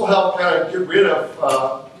help. This will help kind of get rid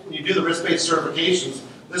of when you do the risk-based certifications.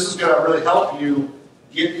 This is going to really help you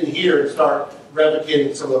get in here and start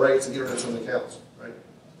revocating some of the rates and get rid of some of the accounts, right?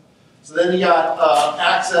 So then you got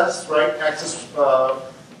access, right? Access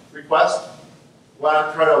request. We want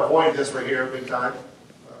to try to avoid this right here, big time,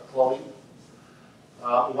 cloning. We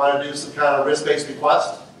want to do some kind of risk-based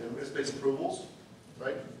request and risk-based approvals,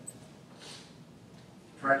 right?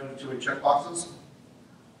 Try to do two-way checkboxes.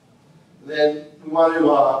 Then we want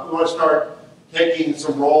to start taking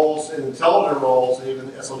some roles and intelligent roles and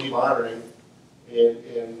even SOD monitoring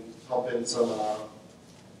and pump in some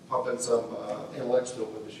analytics to it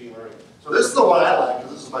with machine learning. So this is the one I like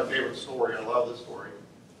because this is my favorite story. I love this story.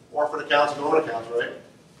 Orphan accounts and dormant accounts, right?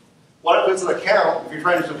 What if it's an account, if you're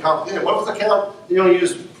trying to do some complicated, what if it's an account you only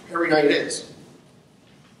use every 90 days?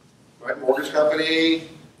 Right? Mortgage company,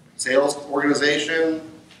 sales organization,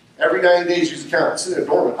 every 90 days use account. It's sitting there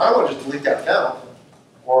dormant. I don't want to just delete that account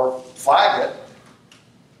or flag it.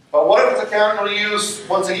 But what if it's an account you only use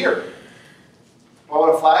once a year? Do I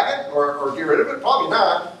want to flag it or get rid of it? Probably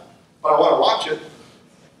not, but I want to watch it.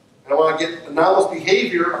 And I want to get anomalous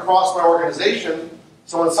behavior across my organization.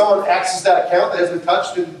 So when someone accesses that account that has been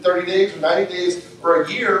touched in 30 days or 90 days or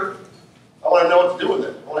a year, I want to know what to do with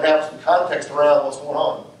it. I want to have some context around what's going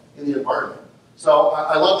on in the environment. So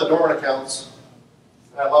I love the dormant accounts.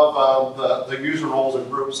 I love the user roles and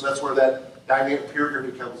groups. That's where that dynamic peer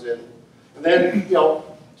group comes in. And then,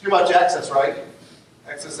 too much access, right?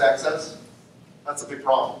 Excess access. That's a big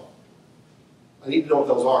problem. I need to know what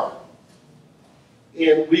those are.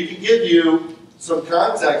 And we can give you some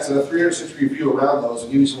context and a 360 view around those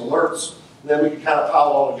and give you some alerts. And then we can kind of pile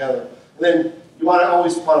it all together. And then you want to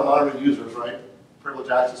always want to monitor the users, right? Privileged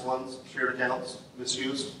access ones, shared accounts,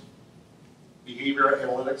 misuse, behavior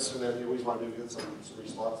analytics, and then you always want to get some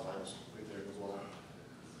response times right there as well.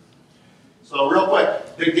 So real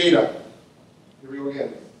quick, big data. Here we go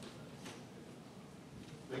again.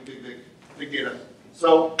 Big data.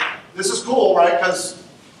 So this is cool, right? Because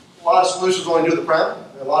a lot of solutions only do the prem,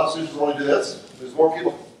 and a lot of solutions only do this. There's more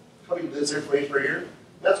people coming to this information right here.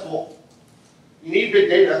 That's cool. You need big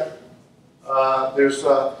data.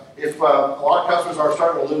 If a lot of customers are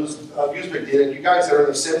starting to use big data, and you guys that are in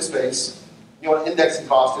the SIEM space, you know what indexing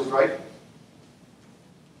cost is, right?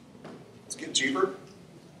 It's getting cheaper.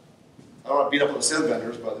 I don't want to beat up on the SIEM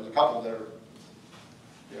vendors, but there's a couple that are,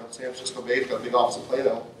 San Francisco based, got a big office in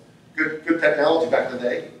Plano. Good technology back in the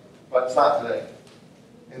day, but it's not today.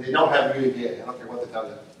 And they don't have UEBA. I don't care what they tell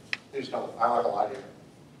you. They just don't. I'm not going to lie to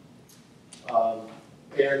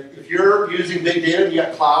you. And if you're using big data, and you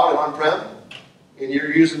got cloud and on-prem, and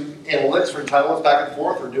you're using analytics for entitlements back and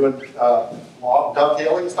forth, or doing log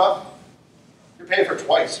dovetailing and stuff, you're paying for it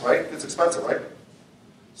twice, right? It's expensive, right?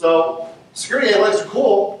 So security analytics are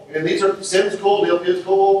cool, and these are SIEM's cool, DLP is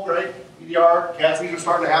cool, right? EDR, CASB are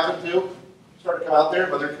starting to happen too. Starting to come out there,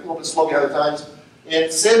 but they're a little bit slow behind the times.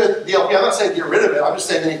 And SIEM and DLP, I'm not saying get rid of it, I'm just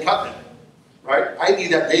saying they ain't cutting it, right? I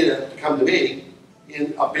need that data to come to me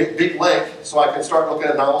in a big link so I can start looking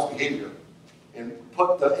at anomalous behavior and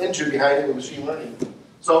put the engine behind it with machine learning.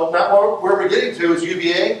 So now where we're getting to is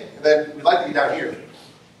UVA, and then we'd like to get down here.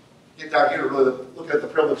 Get down here to really look at the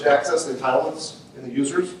privileged access and entitlements and the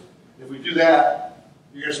users. If we do that,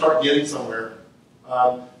 you're going to start getting somewhere.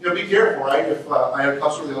 Be careful, right? If I had a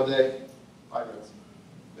customer the other day, 5 minutes.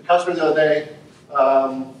 The customer the other day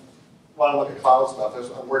wanted to look at cloud stuff.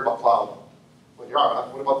 I'm worried about cloud. Well, you are.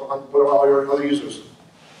 What about all your other users?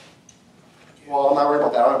 Well, I'm not worried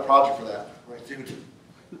about that. I don't have a project for that. Right, dude?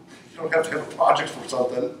 You don't have to have a project for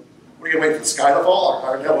something. What are you going to wait for the sky to fall? I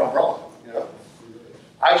already have an umbrella.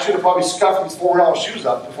 I should have probably scuffed these $400 shoes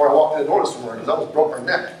up before I walked in the door somewhere because I almost broke my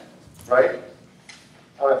neck. Right?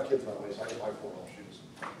 I don't have kids, by the way, so I can buy $400 shoes.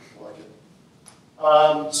 I like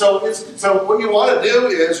it. So what you want to do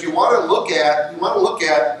is you want to look at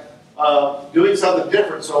doing something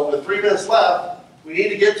different. So with 3 minutes left, we need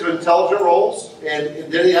to get to intelligent roles and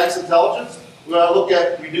identity access intelligence. We want to look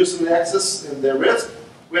at reducing the access and the risk.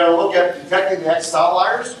 We want to look at detecting the access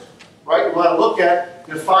outliers. Right? We want to look at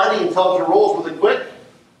defining intelligent roles really quick.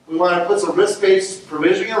 We want to put some risk-based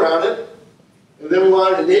provisioning around it. And then we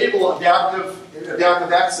want to enable adaptive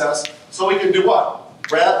access so we can do what?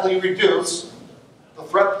 Radically reduce the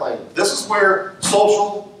threat plane. This is where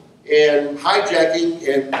social and hijacking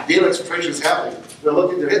and data exfiltration is happening. They're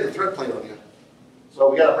looking to hit the threat plane on you. So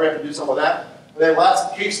we got to hurry up and do something with that. And then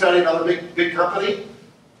last case study, another big company,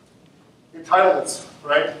 entitlements,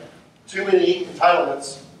 right? Too many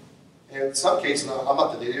entitlements. And in some cases, I'm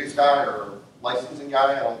not the database guy or licensing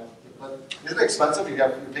guy. Isn't it expensive? You're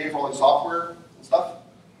paying for all the software and stuff.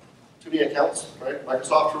 Too many accounts, right?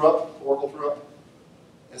 Microsoft threw up, Oracle threw up,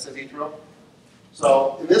 SAP threw up.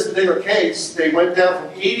 So in this particular case, they went down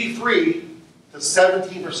from 83 to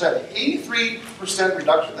 17%. 83%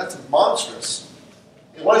 reduction. That's monstrous.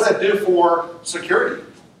 And what does that do for security?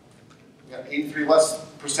 We got 83%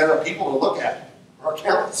 less of people to look at, our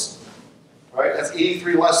accounts. Right? That's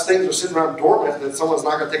 83 less things are sitting around dormant that someone's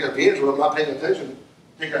not going to take advantage of them, not paying attention,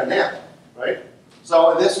 taking a nap. Right?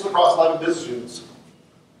 So, and this is across 11 business units.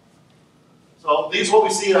 So these are what we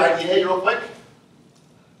see in IDA real quick.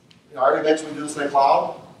 I already mentioned we do this in the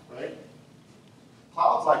cloud, right?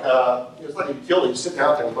 Cloud's like it's like a utility sitting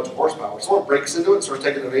out there with a bunch of horsepower. If someone breaks into it and starts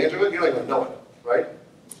taking advantage of it, you don't even know it, right?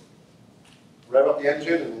 Rev up the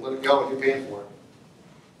engine and let it go and you're paying for it.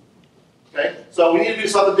 Okay, so we need to do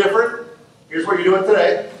something different. Here's what you're doing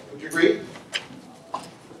today. Would you agree?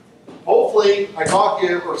 Hopefully, I talk to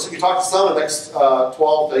you, or you talk to some in the next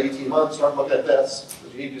 12 to 18 months, start looking at this,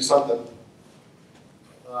 because you need to do something.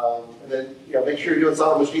 And then, make sure you're doing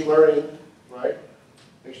something with machine learning, right?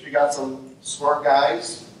 Make sure you got some smart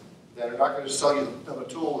guys that are not going to just sell you a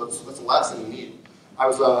tool that's the last thing you need. I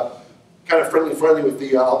was kind of friendly with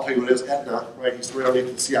the, I'll tell you what it is, Aetna, right? He's right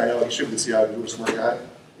underneath the CIO. He should be the CIO. He was a smart guy.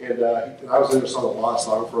 And I was in some of the law,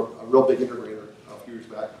 so I worked for a real big integrator a few years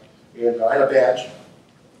back. And I had a badge,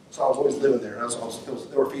 so I was always living there.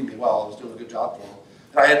 They were feeding me well. I was doing a good job for them.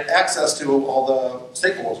 And I had access to all the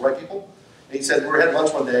stakeholders, right, people? And he said, we were having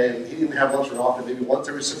lunch one day, and he didn't have lunch very often. Maybe once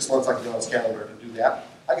every 6 months I could go on his calendar to do that.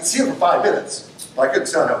 I could see him for 5 minutes, but I couldn't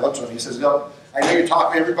sit down and have lunch with him. He says, I know you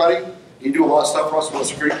talk to everybody. You do a lot of stuff for us from a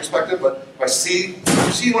security perspective, but if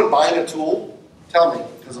you see anyone buying a tool, tell me.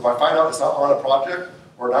 Because if I find out it's not on a project,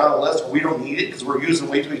 or not on a list, or we don't need it because we're using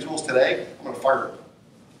way too many tools today, I'm going to fire it.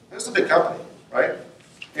 This is a big company, right?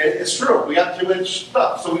 And it's true, we got too much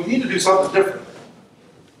stuff, so we need to do something different,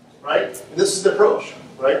 right? And this is the approach,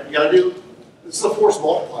 right? You got to do, this is a force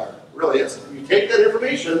multiplier, it really is. You take that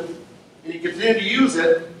information and you continue to use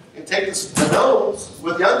it and take the knowns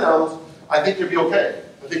with the unknowns, I think you'll be okay.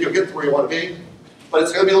 I think you'll get to where you want to be, but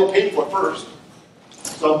it's going to be a little painful at first.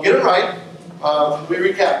 So get it right. Let me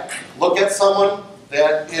recap. Look at someone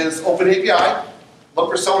that is open API. Look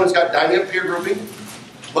for someone who's got dynamic peer grouping.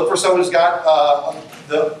 Look for someone who's got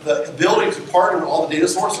the ability to partner with all the data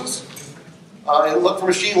sources. And look for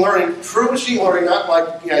machine learning, true machine learning, not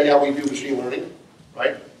like, we do machine learning,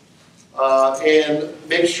 right? And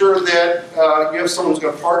make sure that you have someone who's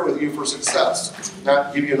going to partner with you for success,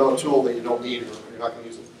 not give you another tool that you don't need or you're not going to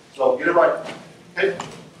use it. So get it right. Okay?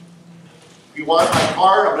 If you want my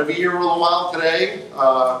card, I'm going to be here for a little while today.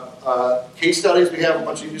 Case studies, we have a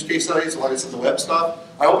bunch of use case studies, like I said, the web stuff.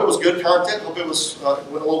 I hope it was good content. I hope it was went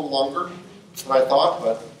a little longer than I thought,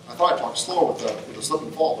 but I thought I talked slower with the slip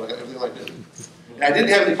and fall, but I got everything I did. And I didn't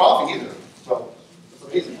have any coffee either, so it's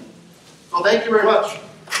amazing. So thank you very much.